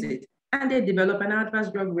must use it. And they develop an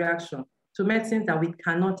adverse drug reaction to medicines that we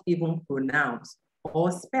cannot even pronounce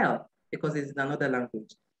or spell because it's another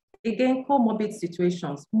language. Again, comorbid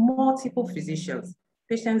situations, multiple physicians.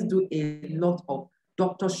 Patients do a lot of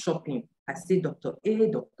doctor shopping. I see Dr.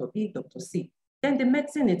 A, Dr. B, Dr. C. Then the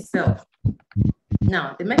medicine itself.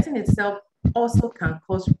 Now, the medicine itself also can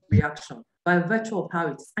cause reaction by virtue of how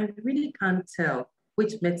it is. I really can't tell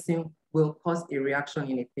which medicine will cause a reaction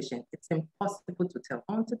in a patient. It's impossible to tell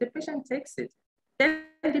until the patient takes it. Then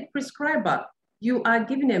the prescriber, you are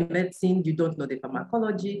giving a medicine, you don't know the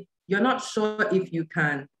pharmacology, you're not sure if you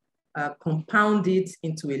can compound it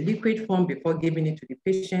into a liquid form before giving it to the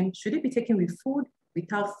patient. Should it be taken with food,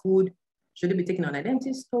 without food? Should it be taken on an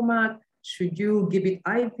empty stomach? Should you give it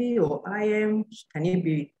IV or IM? Can it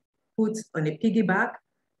be put on a piggyback?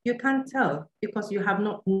 You can't tell because you have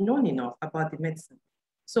not known enough about the medicine.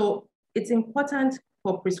 So it's important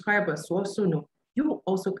for prescribers to also know you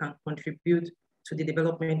also can contribute to the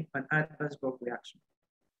development of an adverse drug reaction.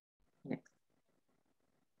 Next.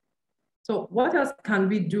 So what else can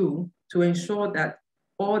we do to ensure that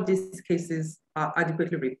all these cases are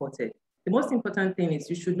adequately reported? The most important thing is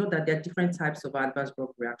you should know that there are different types of adverse drug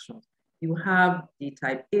reactions. You have the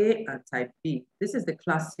type A and type B. This is the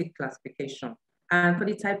classic classification. And for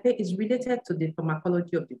the type A, is related to the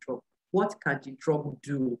pharmacology of the drug. What can the drug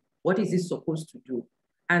do? What is it supposed to do?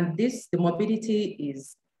 And this, the morbidity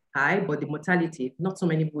is high, but the mortality, not so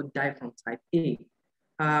many people die from type A.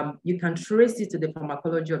 You can trace it to the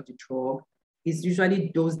pharmacology of the drug. It's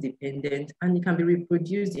usually dose dependent and it can be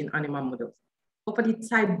reproduced in animal models. But for the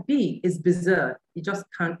type B, it's bizarre. You just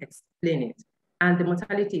can't explain it. And the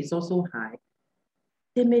mortality is also high.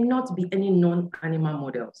 There may not be any non-animal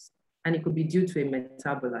models, and it could be due to a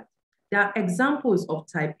metabolite. There are examples of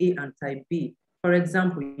type A and type B. For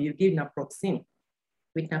example, you give naproxen.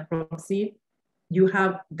 With naproxen, you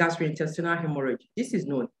have gastrointestinal hemorrhage. This is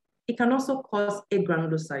known. It can also cause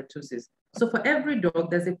agranulocytosis. So for every dog,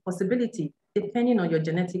 there's a possibility, depending on your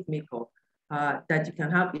genetic makeup, that you can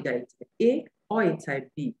have either a type A or a type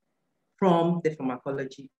B from the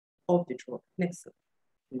pharmacology of the drug. Next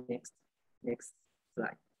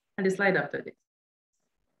slide. And the slide after this.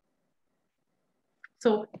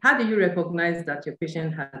 So how do you recognize that your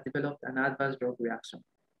patient has developed an adverse drug reaction?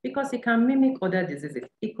 Because it can mimic other diseases.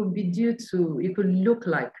 It could be due to, it could look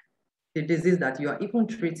like the disease that you are even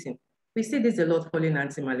treating. We see this a lot following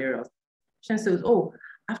anti-malarials. Patient says, oh,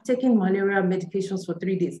 I've taken malaria medications for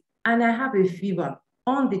 3 days and I have a fever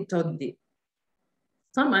on the 3rd day.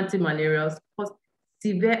 Some anti-malarials cause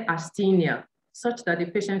severe asthenia, such that the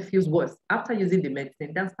patient feels worse after using the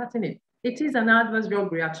medicine than starting it. It is an adverse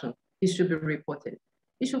drug reaction. It should be reported.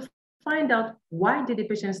 You should find out, why did the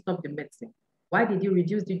patient stop the medicine? Why did you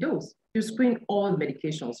reduce the dose? You screen all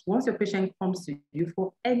medications. Once your patient comes to you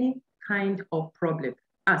for any kind of problem,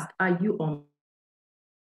 ask, are you on?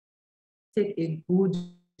 Take a good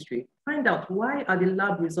history. Find out, why are the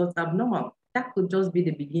lab results abnormal? That could just be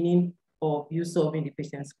the beginning of you solving the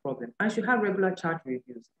patient's problem. And you should have regular chart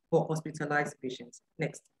reviews for hospitalized patients.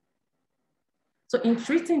 Next. So in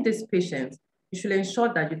treating these patients, you should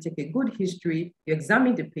ensure that you take a good history, you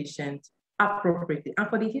examine the patient appropriately. And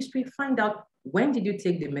for the history, find out, when did you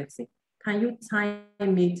take the medicine? Can you time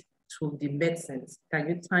it to the medicines? Can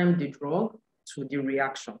you time the drug to the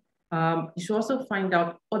reaction? You should also find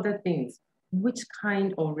out other things. Which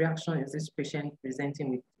kind of reaction is this patient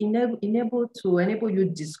presenting with? Enable you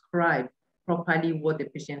describe properly what the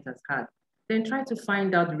patient has had. Then try to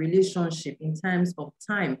find out the relationship in terms of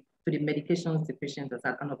time to the medications the patient has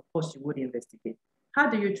had. And of course, you would investigate. How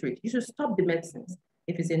do you treat? You should stop the medicines.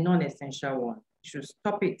 If it's a non-essential one, you should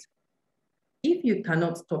stop it. If you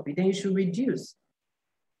cannot stop it, then you should reduce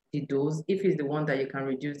the dose. If it's the one that you can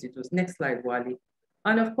reduce the dose. Next slide, Wally.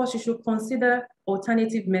 And of course, you should consider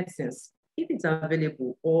alternative medicines if it's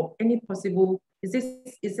available, or any possible, is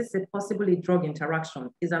this a possibly drug interaction?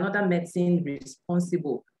 Is another medicine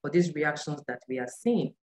responsible for these reactions that we are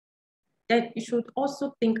seeing? Then you should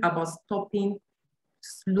also think about stopping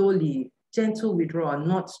slowly, gentle withdrawal,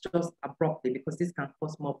 not just abruptly, because this can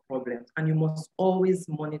cause more problems. And you must always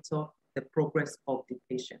monitor the progress of the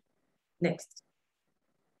patient. Next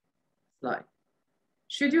slide.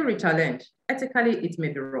 Should you re-challenge? Ethically, it may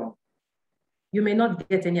be wrong. You may not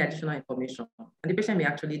get any additional information, and the patient may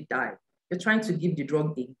actually die. You're trying to give the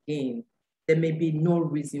drug again. There may be no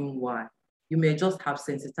reason why. You may just have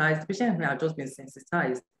sensitized. The patient may have just been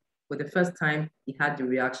sensitized for the first time he had the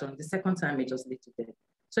reaction. The second time may just lead to death.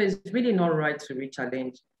 So it's really not right to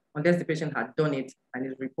re-challenge unless the patient had done it and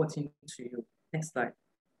is reporting to you. Next slide.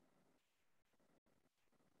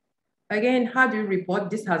 Again, how do you report?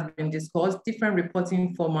 This has been discussed, different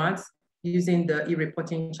reporting formats using the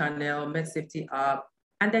e-reporting channel, MedSafety app.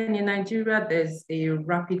 And then in Nigeria, there's a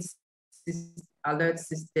rapid alert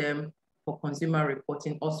system for consumer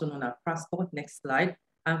reporting, also known as PRASCO. Next slide.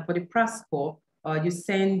 And for the PRASCO, you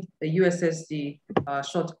send a USSD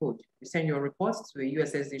short code. You send your reports to a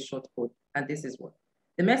USSD short code, and this is what.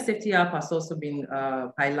 The Med Safety app has also been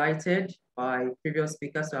highlighted by previous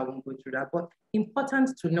speakers, so I won't go through that. But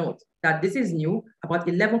important to note that this is new. About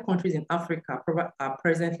 11 countries in Africa are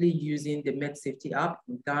presently using the Med Safety app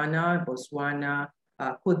in Ghana, Botswana,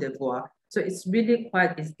 Cote d'Ivoire. So it's really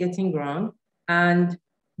it's getting ground, and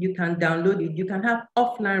you can download it. You can have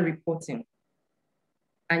offline reporting,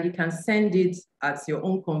 and you can send it at your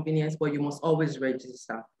own convenience, but you must always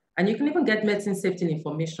register. And you can even get medicine safety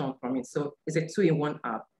information from it. So it's a 2-in-1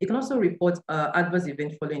 app. You can also report adverse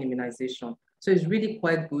event following immunization. So it's really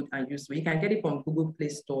quite good and useful. You can get it from Google Play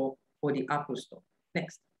Store or the Apple Store.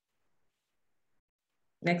 Next.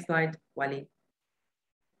 Next slide, Wally.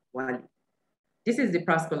 This is the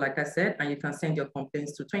practical, like I said, and you can send your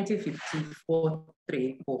complaints to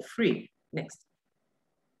 2050-43 for free. Next.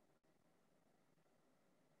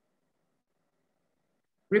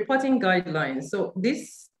 Reporting guidelines. So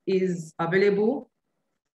this is available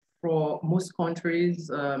for most countries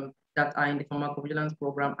that are in the pharmacovigilance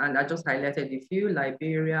program, and I just highlighted a few: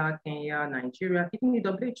 Liberia, Kenya, Nigeria, even the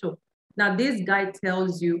WHO. Now, this guide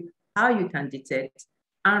tells you how you can detect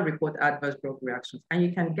and report adverse drug reactions, and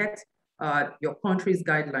you can get your country's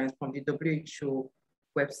guidelines from the WHO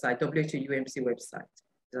website, WHO UMC website.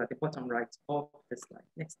 It's at the bottom right of the slide.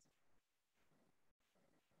 Next.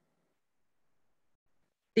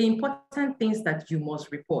 The important things that you must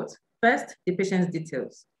report. First, the patient's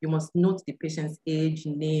details. You must note the patient's age,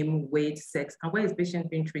 name, weight, sex, and where is the patient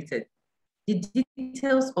being treated. The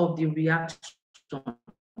details of the reaction,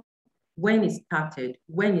 when it started,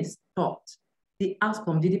 when it stopped, the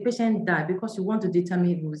outcome. Did the patient die? Because you want to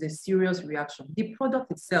determine if it was a serious reaction. The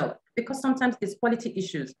product itself, because sometimes it's quality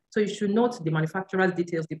issues. So you should note the manufacturer's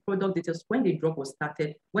details, the product details, when the drug was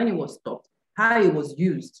started, when it was stopped, how it was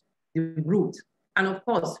used, the route. And of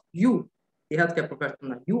course, you, the healthcare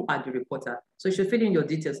professional, you are the reporter. So you should fill in your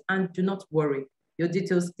details, and do not worry. Your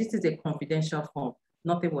details, this is a confidential form.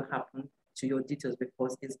 Nothing will happen to your details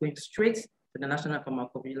because it's going straight to the National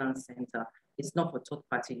Pharmacovigilance Center. It's not for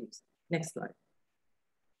third-party use. Next slide.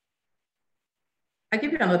 I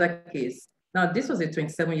give you another case. Now, this was a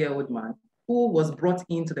 27-year-old man who was brought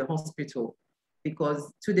into the hospital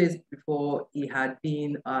because 2 days before he had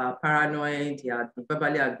been paranoid, he had been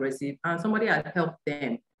verbally aggressive, and somebody had helped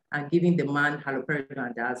them and giving the man haloperidol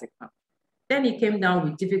and diazepam. Then he came down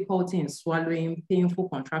with difficulty in swallowing, painful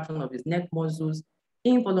contraction of his neck muscles,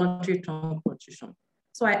 involuntary tongue protrusion.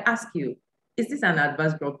 So I ask you, is this an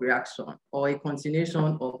adverse drug reaction or a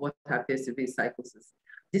continuation of what appears to be psychosis?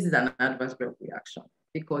 This is an adverse drug reaction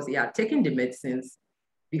because he had taken the medicines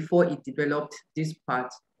before it developed this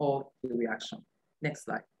part of the reaction. Next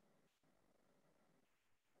slide.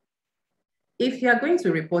 If you are going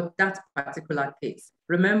to report that particular case,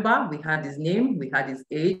 remember we had his name, we had his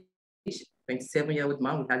age, 27-year-old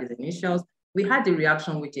man, we had his initials, we had the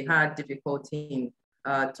reaction which he had difficulty in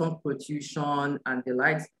tongue protrusion and the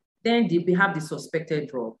likes. Then we have the suspected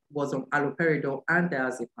drug was on haloperidol and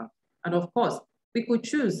diazepam. And of course, we could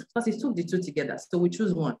choose, because he took the two together, so we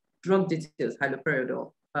choose one, drug details,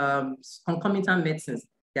 haloperidol, concomitant medicines,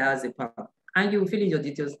 diazepam, and you will fill in your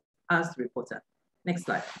details as the reporter. Next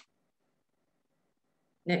slide.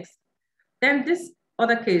 Next. Then this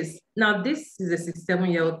other case, now this is a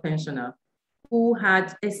 67-year-old pensioner who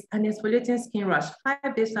had an exfoliating skin rash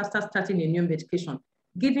 5 days after starting a new medication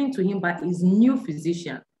given to him by his new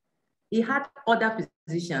physician. He had other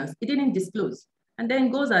physicians, he didn't disclose, and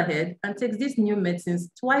then goes ahead and takes these new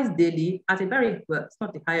medicines twice daily at a very, well, it's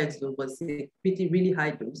not the highest dose, but it's a really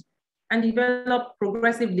high dose, and developed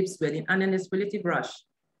progressive lip swelling and an exfoliative rash.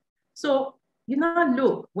 So you now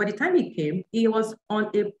look, by the time he came, he was on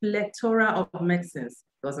a plethora of medicines.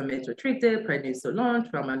 He was on methotrexate,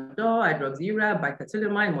 prednisolone, tramadol, hydroxyurea,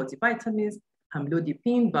 bicatelamide, multivitamins,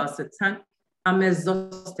 amlodipine, valsartan. I'm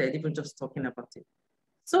exhausted even just talking about it.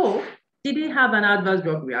 So did he have an adverse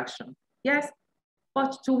drug reaction? Yes,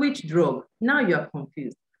 but to which drug? Now you are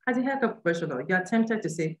confused. As a healthcare professional, you are tempted to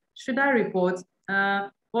say, should I report?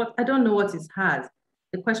 But I don't know what it has.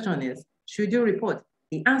 The question is, should you report?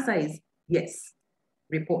 The answer is yes,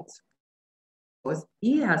 report. Because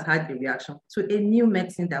he has had a reaction to a new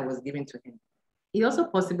medicine that was given to him. It's also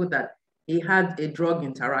possible that he had a drug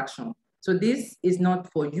interaction. So this is not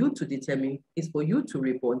for you to determine, it's for you to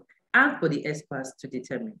report and for the experts to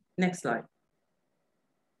determine. Next slide.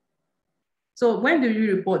 So when do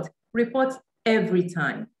you report? Report every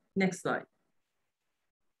time. Next slide.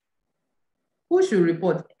 Who should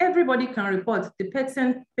report? Everybody can report. The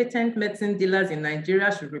patent medicine dealers in Nigeria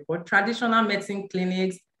should report. Traditional medicine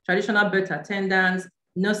clinics, traditional birth attendants,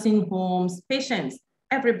 nursing homes, patients.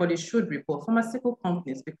 Everybody should report. Pharmaceutical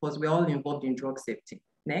companies, because we're all involved in drug safety.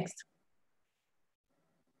 Next.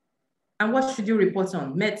 And what should you report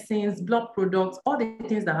on? Medicines, blood products, all the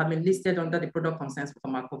things that have been listed under the product concerns for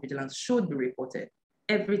pharmacovigilance should be reported.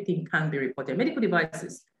 Everything can be reported. Medical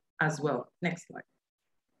devices as well. Next slide.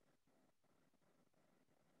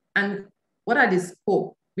 And what are the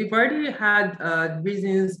scope? We've already had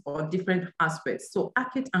reasons on different aspects. So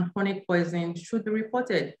acute and chronic poisoning should be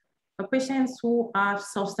reported. For patients who have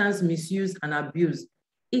substance misuse and abuse,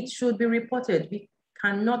 it should be reported. We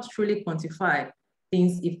cannot truly quantify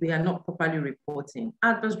things if we are not properly reporting.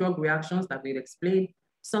 Adverse drug reactions that we've explained,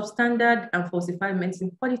 substandard and falsified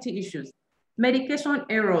medicine quality issues, medication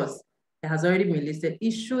errors that has already been listed,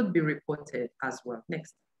 it should be reported as well.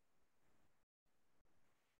 Next.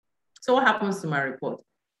 So what happens to my report?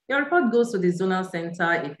 Your report goes to the zonal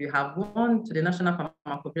center if you have one, to the National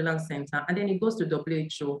Pharmacovigilance Center, and then it goes to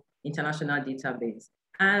WHO International Database.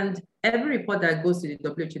 And every report that goes to the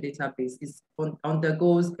WHO database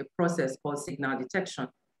undergoes a process called signal detection,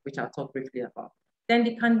 which I'll talk briefly about. Then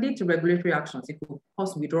it can lead to regulatory actions. It could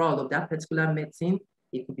cause withdrawal of that particular medicine.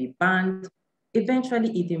 It could be banned.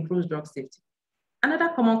 Eventually, it improves drug safety. Another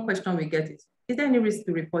common question we get is there any risk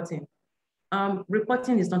to reporting?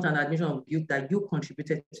 Reporting is not an admission of guilt that you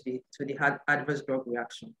contributed to the adverse drug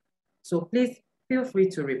reaction. So please feel free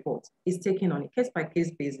to report. It's taken on a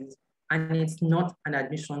case-by-case basis, and it's not an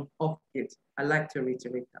admission of guilt. I'd like to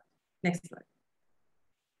reiterate that. Next slide.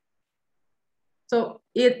 So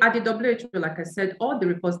at the WHO, like I said, all the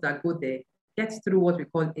reports that go there get through what we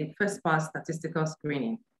call a first-pass statistical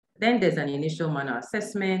screening. Then there's an initial manual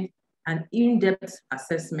assessment, an in-depth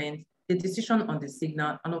assessment, the decision on the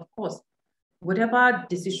signal, and of course, whatever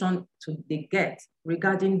decision they get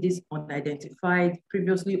regarding this unidentified,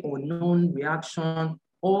 previously unknown reaction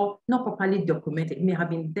or not properly documented, it may have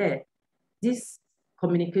been there. This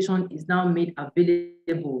communication is now made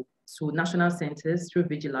available to national centers through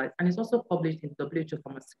Vigilize, and it's also published in WHO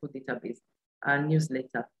Pharmaceutical Database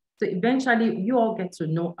newsletter. So eventually, you all get to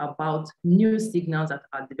know about new signals that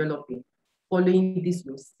are developing following this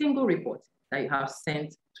single report that you have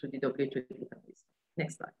sent to the WHO database.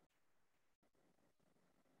 Next slide.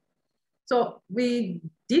 So we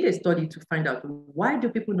did a study to find out, why do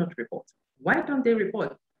people not report? Why don't they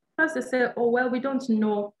report? First they say, oh, well, we don't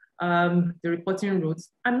know the reporting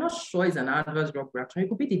routes. I'm not sure it's an adverse drug reaction. It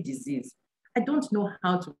could be the disease. I don't know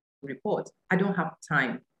how to report. I don't have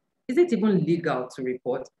time. Is it even legal to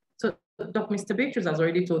report? So Mr. Beatrice has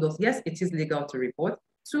already told us, yes, it is legal to report.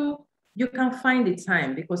 Two, you can find the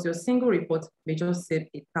time because your single report may just save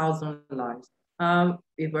 1,000 lives.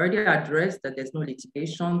 We've already addressed that there's no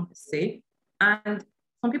litigation per se, and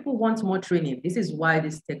some people want more training. This is why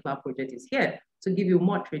this TeCLA project is here, to give you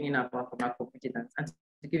more training about pharmacovigilance and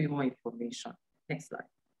to give you more information. Next slide.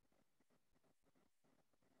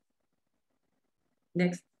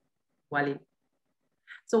 Next, Wally.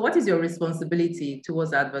 So what is your responsibility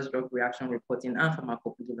towards adverse drug reaction reporting and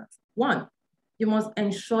pharmacovigilance? One, you must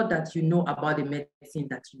ensure that you know about the medicine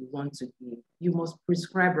that you want to give. You must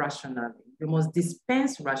prescribe rationally. You must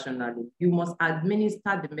dispense rationally. You must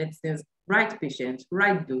administer the medicines, right patient,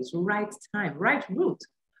 right dose, right time, right route.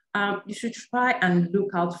 You should try and look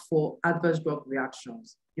out for adverse drug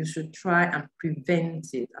reactions. You should try and prevent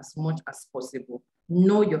it as much as possible.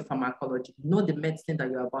 Know your pharmacology, know the medicine that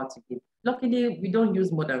you're about to give. Luckily, we don't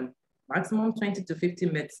use more than maximum 20 to 50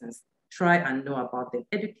 medicines. Try and know about them.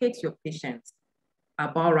 Educate your patients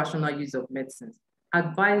about rational use of medicines.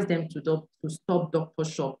 Advise them to stop doctor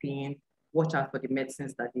shopping, watch out for the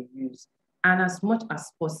medicines that they use. And as much as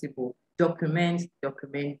possible, document,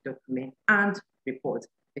 and report,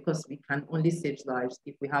 because we can only save lives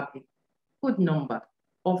if we have a good number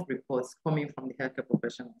of reports coming from the healthcare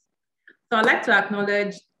professionals. So I'd like to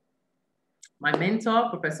acknowledge my mentor,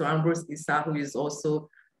 Professor Ambrose Issa, who is also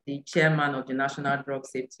the chairman of the National Drug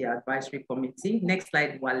Safety Advisory Committee. Next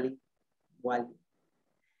slide, Wally.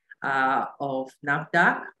 Of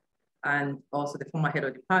NAFDAC, and also the former head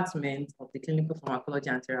of department of the Clinical Pharmacology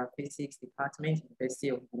and Therapeutics Department, University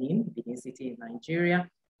of Benin, Benin City in Nigeria.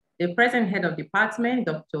 The present head of department,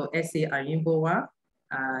 Dr. S.A. Abimbola,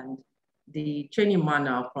 and the training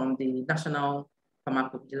manual from the National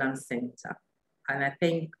Pharmacovigilance Center. And I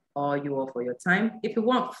thank you all for your time. If you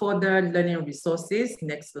want further learning resources,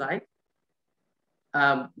 next slide.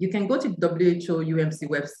 You can go to the WHO UMC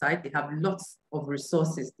website. They have lots of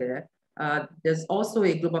resources there. There's also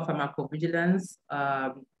a global pharmacovigilance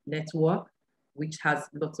network, which has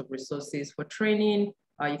lots of resources for training.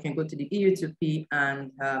 You can go to the EU2P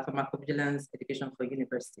and pharmacovigilance education for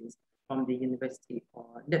universities from the University of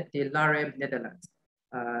the LAREB, Netherlands.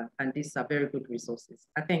 And these are very good resources.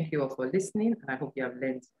 I thank you all for listening, and I hope you have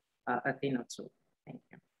learned a thing or two. Thank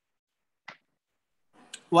you.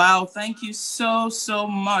 Wow, thank you so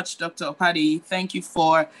much, Dr. Opadeyi. Thank you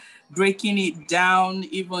for breaking it down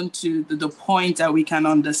even to the point that we can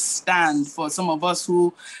understand. For some of us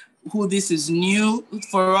who this is new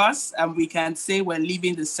for us, and we can say we're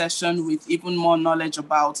leaving the session with even more knowledge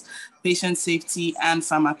about patient safety and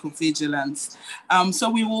pharmacovigilance. So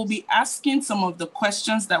we will be asking some of the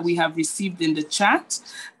questions that we have received in the chat.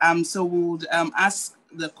 So we'll ask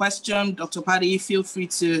the question. Dr. Opadeyi, feel free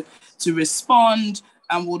to respond.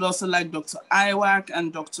 And would also like Dr. Aywak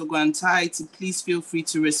and Dr. Guanti to please feel free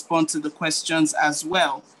to respond to the questions as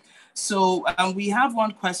well. So we have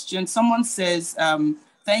one question. Someone says,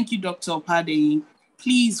 thank you, Dr. Opadeyi.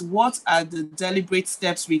 Please, what are the deliberate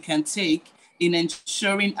steps we can take in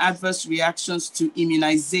ensuring adverse reactions to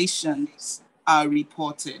immunizations are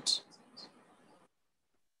reported?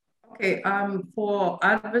 Okay, for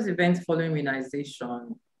adverse events following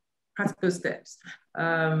immunization, practical steps.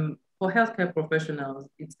 For healthcare professionals,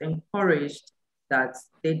 it's encouraged that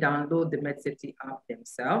they download the MedSafety app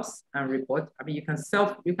themselves and report. I mean, you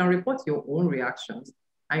can report your own reactions,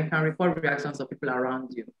 and you can report reactions of people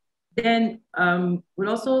around you. Then we'll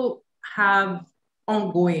also have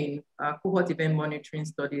ongoing cohort event monitoring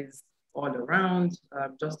studies all around,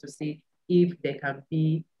 just to see if there can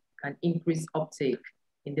be an increased uptake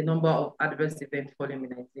in the number of adverse events following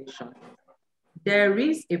immunization. There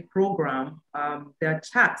is a program, there are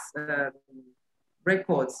charts,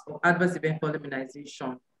 records of adverse event following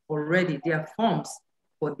immunization already. There are forms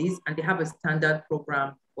for this, and they have a standard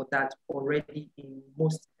program for that already in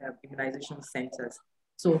most immunization centers.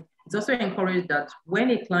 So it's also encouraged that when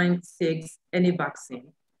a client takes any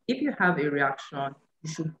vaccine, if you have a reaction,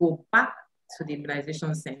 you should go back to the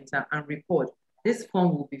immunization center and report. This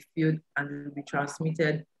form will be filled and will be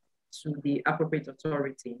transmitted to the appropriate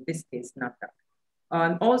authority, in this case, NAFDAC.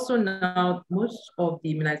 And also now, most of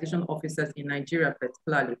the immunization officers in Nigeria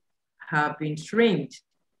particularly have been trained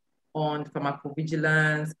on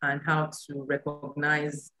pharmacovigilance and how to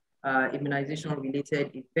recognize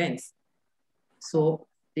immunization-related events. So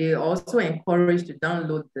they also encouraged to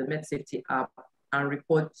download the MedSafety app and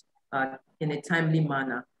report in a timely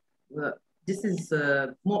manner. This is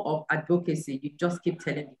more of advocacy. You just keep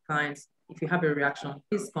telling the clients, if you have a reaction,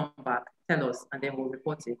 please come back, tell us, and then we'll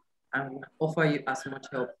report it and we'll offer you as much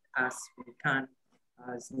help as we can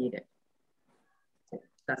as needed. So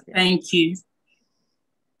that's the Thank you.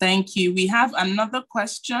 Thank you. We have another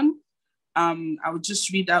question. I will just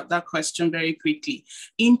read out that question very quickly.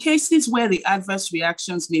 In cases where the adverse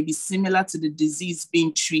reactions may be similar to the disease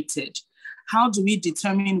being treated, how do we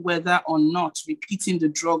determine whether or not repeating the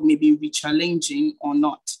drug may be re-challenging or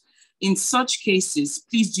not? In such cases,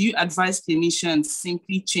 please, do you advise clinicians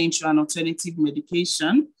simply change to an alternative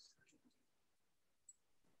medication?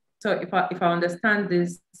 So if I understand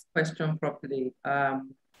this question properly,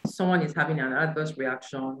 someone is having an adverse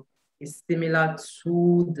reaction, is similar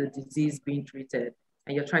to the disease being treated,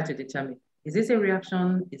 and you're trying to determine, is this a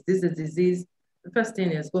reaction? Is this a disease? The first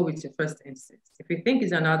thing is go with your first instinct. If you think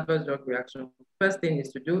it's an adverse drug reaction, first thing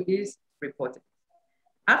is to do is report it.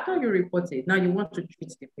 After you report it, now you want to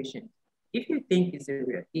treat the patient. If you think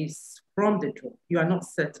it's from the drug, you are not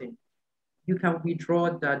certain, you can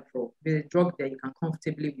withdraw that drug. The drug that you can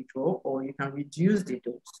comfortably withdraw, or you can reduce the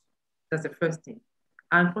dose. That's the first thing.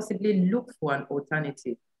 And possibly look for an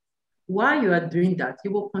alternative. While you are doing that,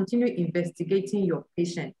 you will continue investigating your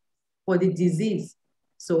patient for the disease.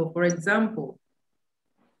 So for example,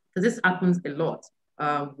 because this happens a lot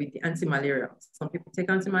with the anti-malarials. Some people take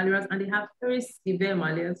anti-malarials and they have very severe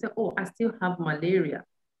malaria and say, oh, I still have malaria.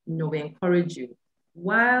 You know, we encourage you.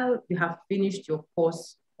 While you have finished your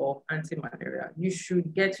course of anti-malaria, you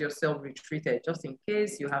should get yourself retreated just in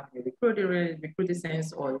case you have a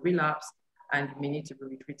recrudescence or a relapse and you may need to be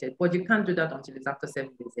retreated. But you can't do that until it's after 7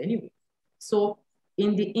 days anyway. So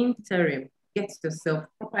in the interim, get yourself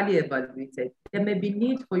properly evaluated. There may be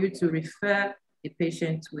need for you to refer the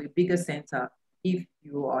patient to a bigger center. If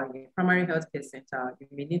you are in a primary healthcare center, you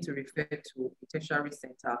may need to refer to a tertiary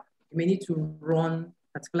center. You may need to run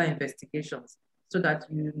particular investigations so that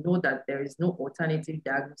you know that there is no alternative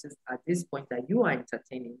diagnosis at this point that you are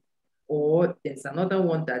entertaining, or there's another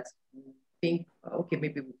one that you think, okay,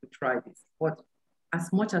 maybe we could try this. But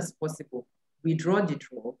as much as possible, withdraw the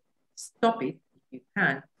drug, stop it if you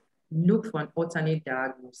can, look for an alternate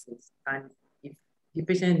diagnosis, and if the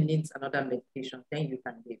patient needs another medication, then you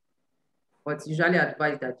can give. But it's usually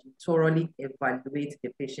advised that you thoroughly evaluate the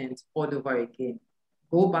patient all over again.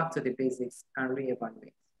 Go back to the basics and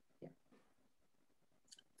reevaluate. Yeah.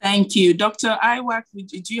 Thank you. Dr. Aywak,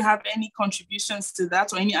 do you have any contributions to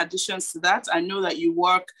that or any additions to that? I know that you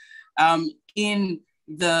work in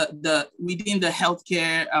within the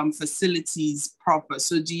healthcare facilities proper.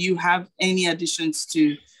 So do you have any additions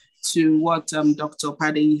to what Dr.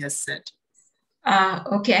 Opadeyi has said?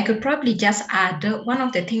 Okay, I could probably just add one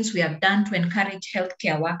of the things we have done to encourage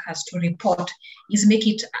healthcare workers to report is make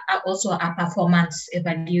it also a performance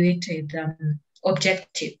evaluated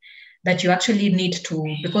objective that you actually need to,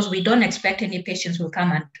 because we don't expect any patients will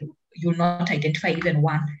come and you'll not identify even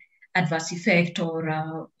one adverse effect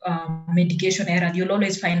or medication error. You'll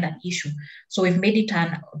always find an issue. So we've made it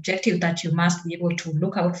an objective that you must be able to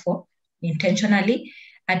look out for intentionally.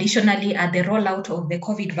 Additionally, at the rollout of the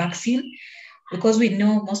COVID vaccine, because we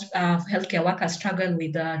know most healthcare workers struggle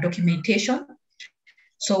with documentation.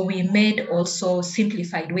 So we made also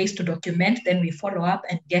simplified ways to document, then we follow up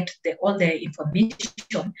and get all the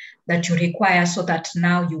information that you require so that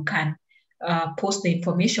now you can post the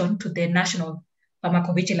information to the National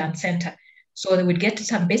Pharmacovigilance Center. So they would get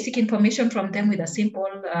some basic information from them with a simple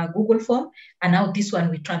Google form, and now this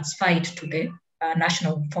one we transfer it to the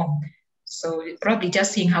national form. So probably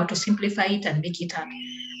just seeing how to simplify it and make it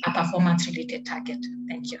a performance-related target.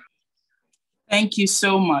 Thank you. Thank you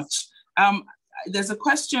so much. There's a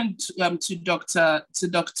question to Dr.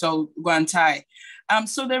 Guanti.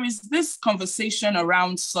 So there is this conversation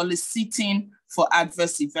around soliciting for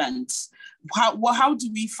adverse events. How do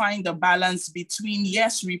we find the balance between,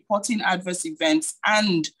 yes, reporting adverse events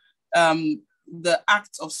and the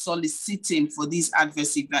act of soliciting for these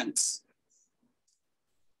adverse events?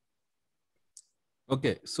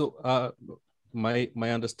 Okay, so my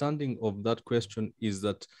understanding of that question is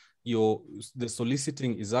that the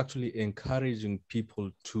soliciting is actually encouraging people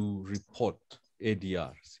to report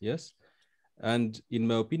ADRs, yes? And in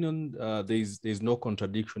my opinion, there's no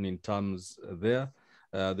contradiction in terms there.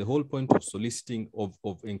 The whole point of soliciting, of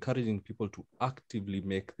encouraging people to actively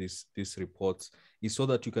make these reports is so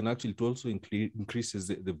that you can actually, it also increases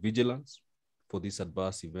the vigilance for these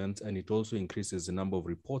adverse events, and it also increases the number of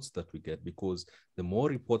reports that we get, because the more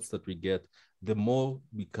reports that we get, the more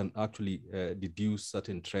we can actually deduce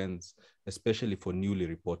certain trends, especially for newly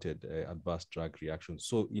reported adverse drug reactions.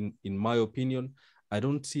 So in my opinion, I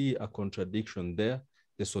don't see a contradiction there.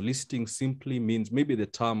 The soliciting simply means, maybe the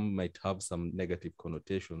term might have some negative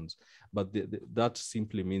connotations, but that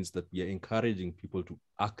simply means that we are encouraging people to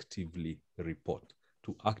actively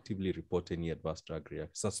report any adverse drug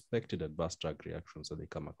suspected adverse drug reactions that they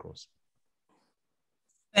come across.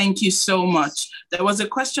 Thank you so much. There was a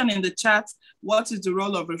question in the chat: what is the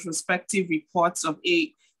role of retrospective reports of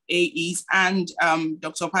AEs? And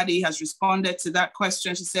Dr. Opadeyi has responded to that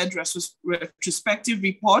question. She said retrospective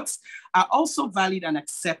reports are also valid and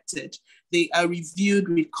accepted. They are reviewed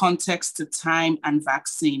with context to time and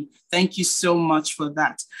vaccine. Thank you so much for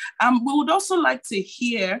that. We would also like to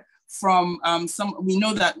hear from we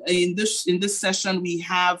know that in this session we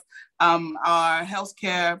have our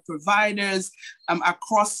healthcare providers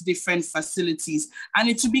across different facilities. And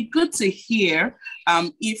it would be good to hear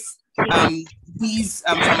if these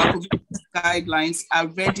pharmacovigilance guidelines are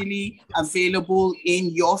readily available in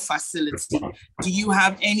your facility. Do you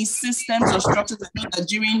have any systems or structures? I know that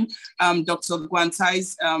during Dr.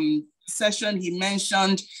 Guanti's session, he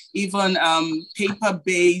mentioned even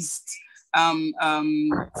paper-based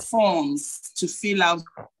forms to fill out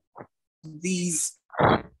these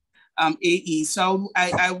AE. So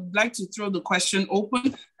I would like to throw the question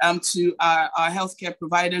open to our healthcare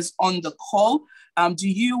providers on the call. Do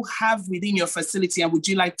you have within your facility, and would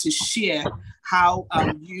you like to share how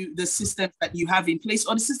the systems that you have in place,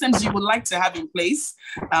 or the systems you would like to have in place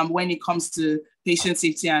when it comes to patient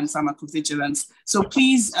safety and pharmacovigilance? So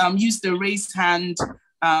please use the raised hand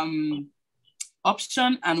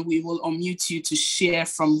option, and we will unmute you to share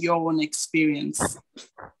from your own experience.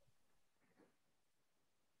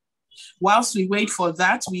 Whilst we wait for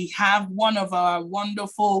that, we have one of our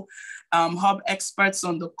wonderful hub experts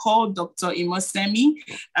on the call, Dr. Imosemi,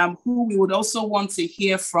 who we would also want to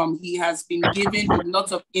hear from. He has been given a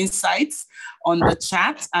lot of insights on the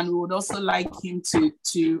chat, and we would also like him to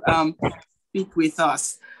speak with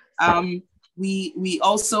us. We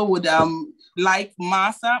also would like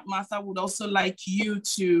Martha. Martha would also like you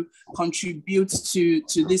to contribute to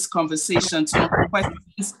this conversation, to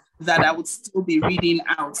questions that I would still be reading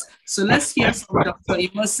out. So let's hear from Dr.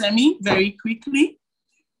 Imosemi very quickly.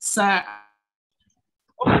 Sir.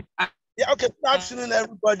 Yeah, okay, good afternoon,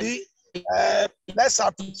 everybody. Let's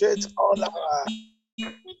appreciate all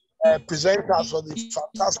our presenters for the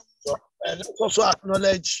fantastic job. And let's also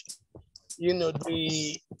acknowledge, you know,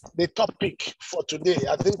 the topic for today.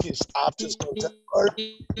 I think it's after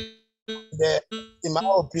contemporary. In my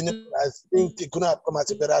opinion, I think it couldn't have come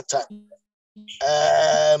at a better time.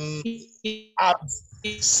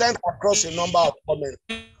 sent across a number of comments.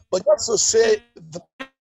 But just to say, the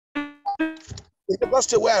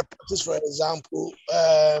university where I practice, for example,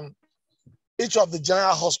 each of the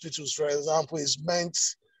general hospitals, for example, is meant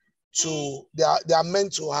to, they are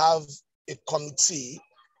meant to have a committee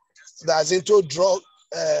that's into drug,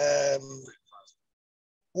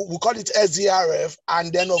 we call it SDRF,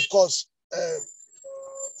 and then of course,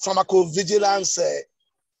 pharmacovigilance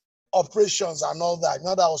operations and all that. You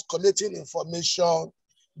know, that was collecting information,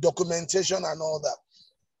 documentation and all that.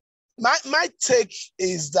 My take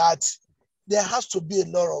is that there has to be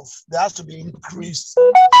increased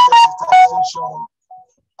sensitization,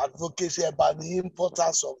 advocacy about the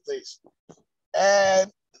importance of this.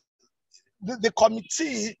 And the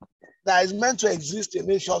committee that is meant to exist in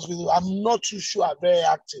each hospital, I'm not too sure are very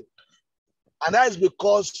active. And that is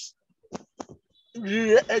because,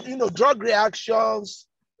 drug reactions,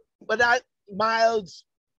 but that mild,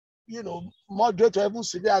 moderate or even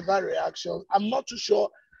severe adverse reactions, I'm not too sure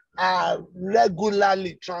are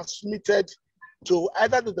regularly transmitted to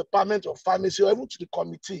either the Department of Pharmacy or even to the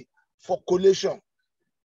committee for collation.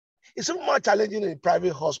 It's even more challenging in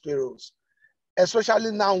private hospitals,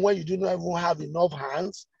 especially now when you do not even have enough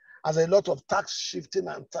hands, as a lot of tax shifting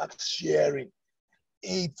and tax sharing.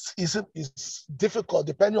 It's difficult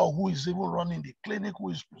depending on who is even running the clinic, who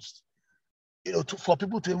is, for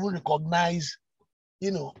people to even recognize,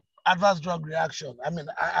 adverse drug reaction. I mean,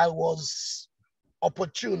 I was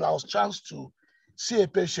opportune, I was chanced to see a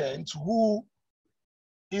patient who,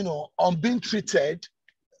 on being treated,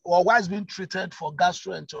 or while being treated for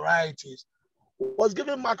gastroenteritis, was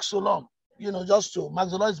given Maxolom,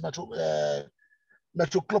 Maxolom is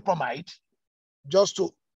metoclopramide, just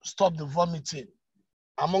to stop the vomiting,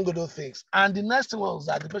 among other things. And the next thing was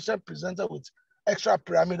that the patient presented with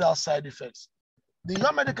extrapyramidal side effects. The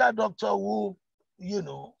young medical doctor who,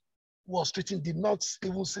 was treating did not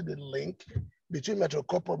even see the link between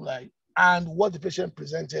metoclopramide and what the patient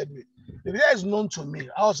presented with. The video is known to me.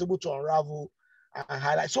 I was able to unravel and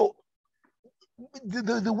highlight. So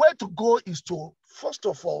the way to go is to, first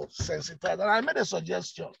of all, sensitize. And I made a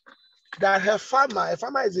suggestion that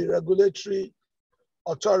Pharma is a regulatory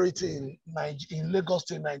authority in Lagos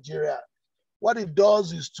State, Nigeria. What it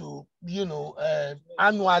does is to,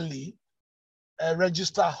 annually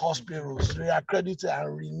register hospitals, reaccredit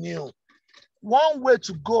and renew. One way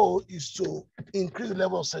to go is to increase the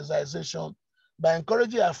level of sensitization by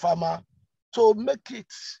encouraging a farmer to make it,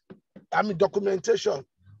 documentation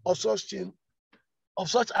of such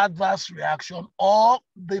adverse reaction, or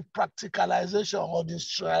the practicalization or the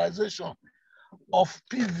institutionalization of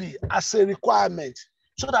PV as a requirement,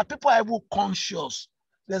 so that people are able conscious.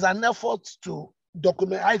 There's an effort to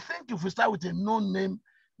document. I think if we start with a no-name,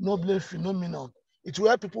 no-blame phenomenon, it will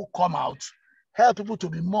help people come out, help people to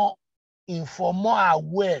be more informed, more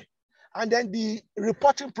aware. And then the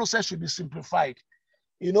reporting process should be simplified.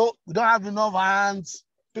 We don't have enough hands,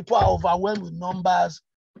 people are overwhelmed with numbers.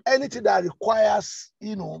 Anything that requires,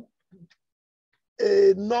 a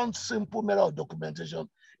non-simple method of documentation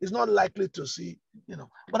is not likely to see,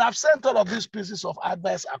 But I've sent all of these pieces of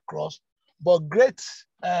advice across, but great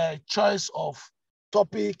choice of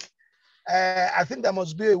topic. I think there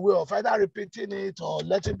must be a way of either repeating it or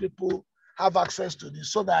letting people have access to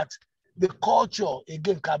this, so that the culture,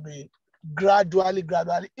 again, can be gradually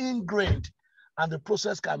ingrained, and the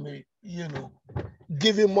process can be,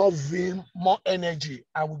 giving more vim, more energy,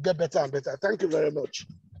 and we'll get better and better. Thank you very much.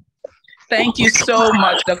 Thank you so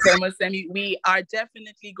much, Dr. Mosemi. We are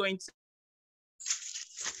definitely going to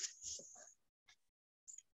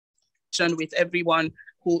with everyone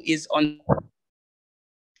who is on.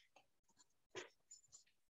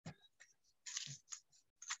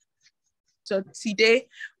 So today,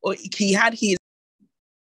 he had his.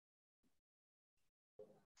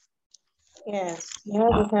 Yes, you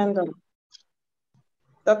have a hand up.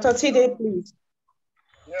 Dr. Tide, please.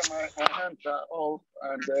 Yeah, my hands are off,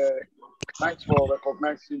 and thanks for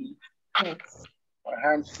recognizing my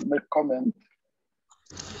hands to make comment.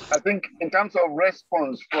 I think in terms of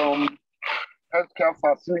response from healthcare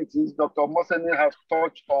facilities, Dr. Mosemi has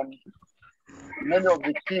touched on many of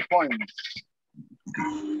the key points.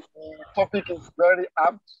 The topic is very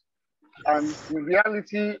apt, and the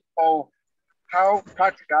reality of how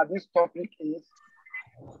practical this topic is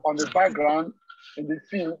on the background in the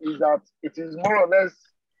field is that it is more or less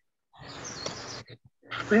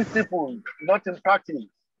principle, not in practice.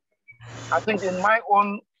 I think in my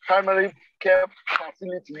own primary care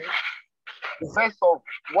facility, the best of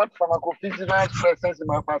what pharmacovigilance presents in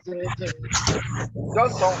my facility is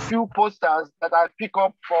just some few posters that I pick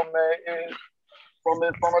up from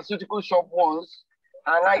a pharmaceutical shop once,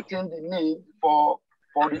 highlighting the need for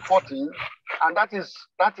for reporting, and that is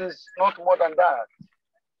not more than that.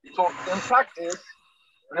 So in practice,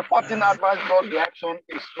 reporting adverse drug reaction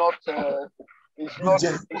is not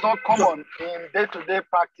common in day-to-day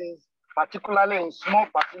practice, particularly in small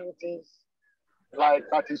facilities like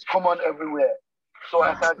that is common everywhere. So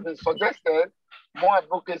as has been suggested, more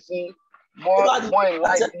advocacy, more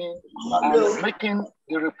enlightening, and making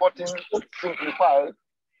the reporting simplified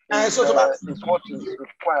is what is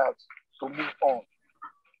required to move on.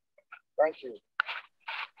 Thank you.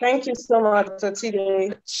 Thank you so much, Dr. Tide.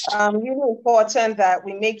 Really important that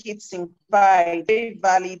we make it simplified. Very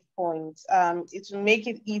valid point. It will make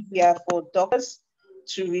it easier for doctors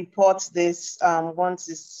to report this once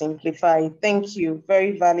it's simplified. Thank you.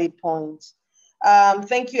 Very valid point.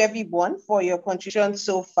 Thank you, everyone, for your contribution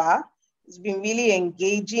so far. It's been really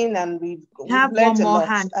engaging, and we've have learned one a more lot.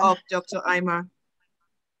 hand up, Dr. Aymar.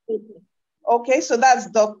 Okay, so that's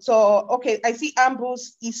Dr. Okay, I see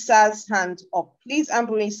Ambrose Issa's hand up. Please,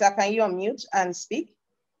 Ambrose Issa, can you unmute and speak?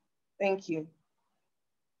 Thank you.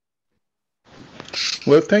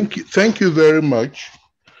 Well, thank you very much.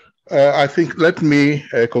 I think let me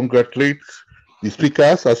congratulate the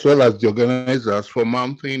speakers as well as the organizers for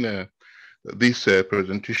mounting this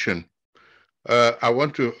presentation. I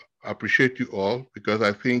want to appreciate you all, because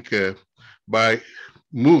I think by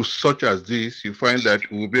moves such as this, you find that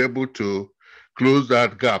we'll be able to close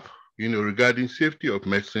that gap, regarding safety of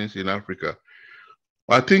medicines in Africa.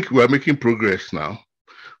 I think we are making progress now.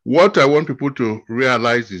 What I want people to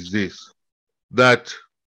realize is this, that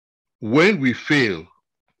when we fail,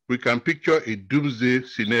 we can picture a doomsday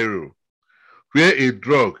scenario where a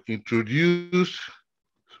drug introduced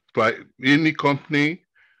by any company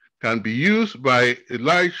can be used by a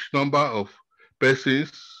large number of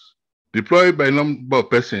persons, deployed by a number of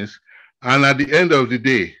persons, and at the end of the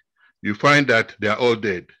day, you find that they are all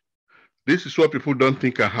dead. This is what people don't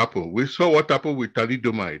think can happen. We saw what happened with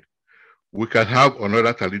thalidomide. We can have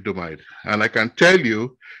another thalidomide. And I can tell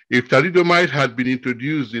you, if thalidomide had been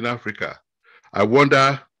introduced in Africa, I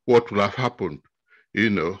wonder what would have happened,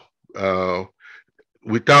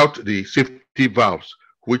 without the safety valves,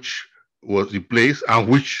 which was in place and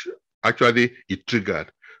which actually it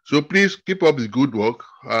triggered. So please keep up the good work.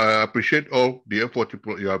 I appreciate all the effort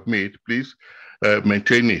you have made. Please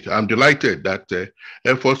maintain it. I'm delighted that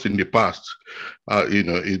efforts in the past,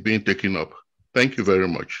 is being taken up. Thank you very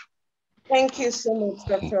much. Thank you so much,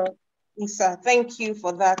 Dr. Issa. Thank you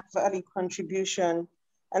for that valid contribution.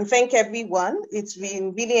 And thank everyone. It's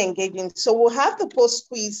been really engaging. So we'll have the post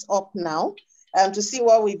quiz up now to see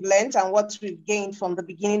what we've learned and what we've gained from the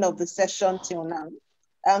beginning of the session till now.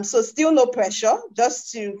 So still no pressure,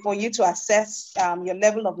 just for you to assess your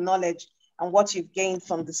level of knowledge and what you've gained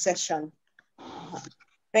from the session.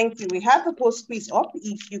 Thank you. We have the post quiz up.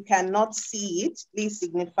 If you cannot see it, please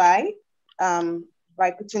signify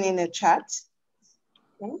by putting in a chat.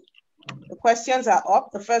 Okay. The questions are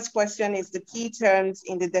up. The first question is the key terms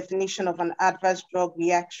in the definition of an adverse drug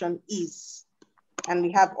reaction is, and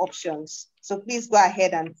we have options. So please go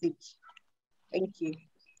ahead and click. Thank you.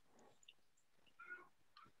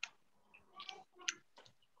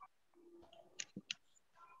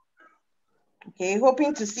 Okay,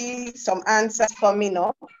 hoping to see some answers coming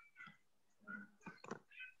up.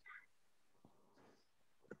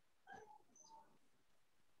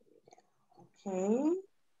 Okay.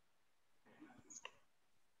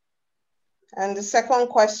 And the second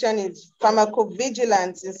question is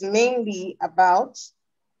pharmacovigilance is mainly about.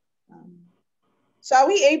 So are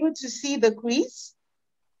we able to see the quiz?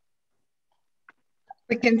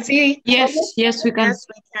 We can see. Yes, yes, we can. Yes,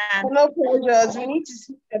 we can. No pressures. We need to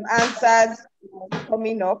see some answers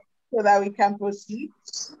coming up so that we can proceed.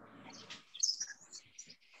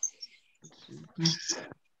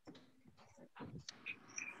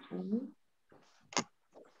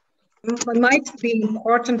 It might be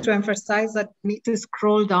important to emphasize that we need to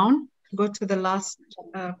scroll down, go to the last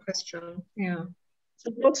question. Yeah. So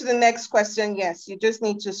go to the next question. Yes, you just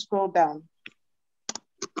need to scroll down.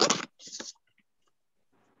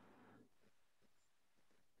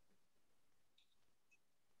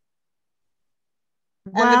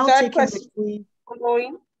 And the third question,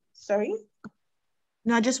 following, sorry?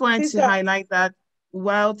 No, I just wanted to highlight that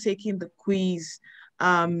while taking the quiz,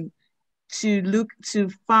 to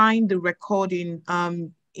find the recording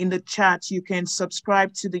in the chat, you can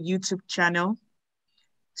subscribe to the YouTube channel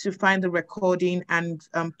to find the recording and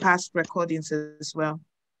past recordings as well.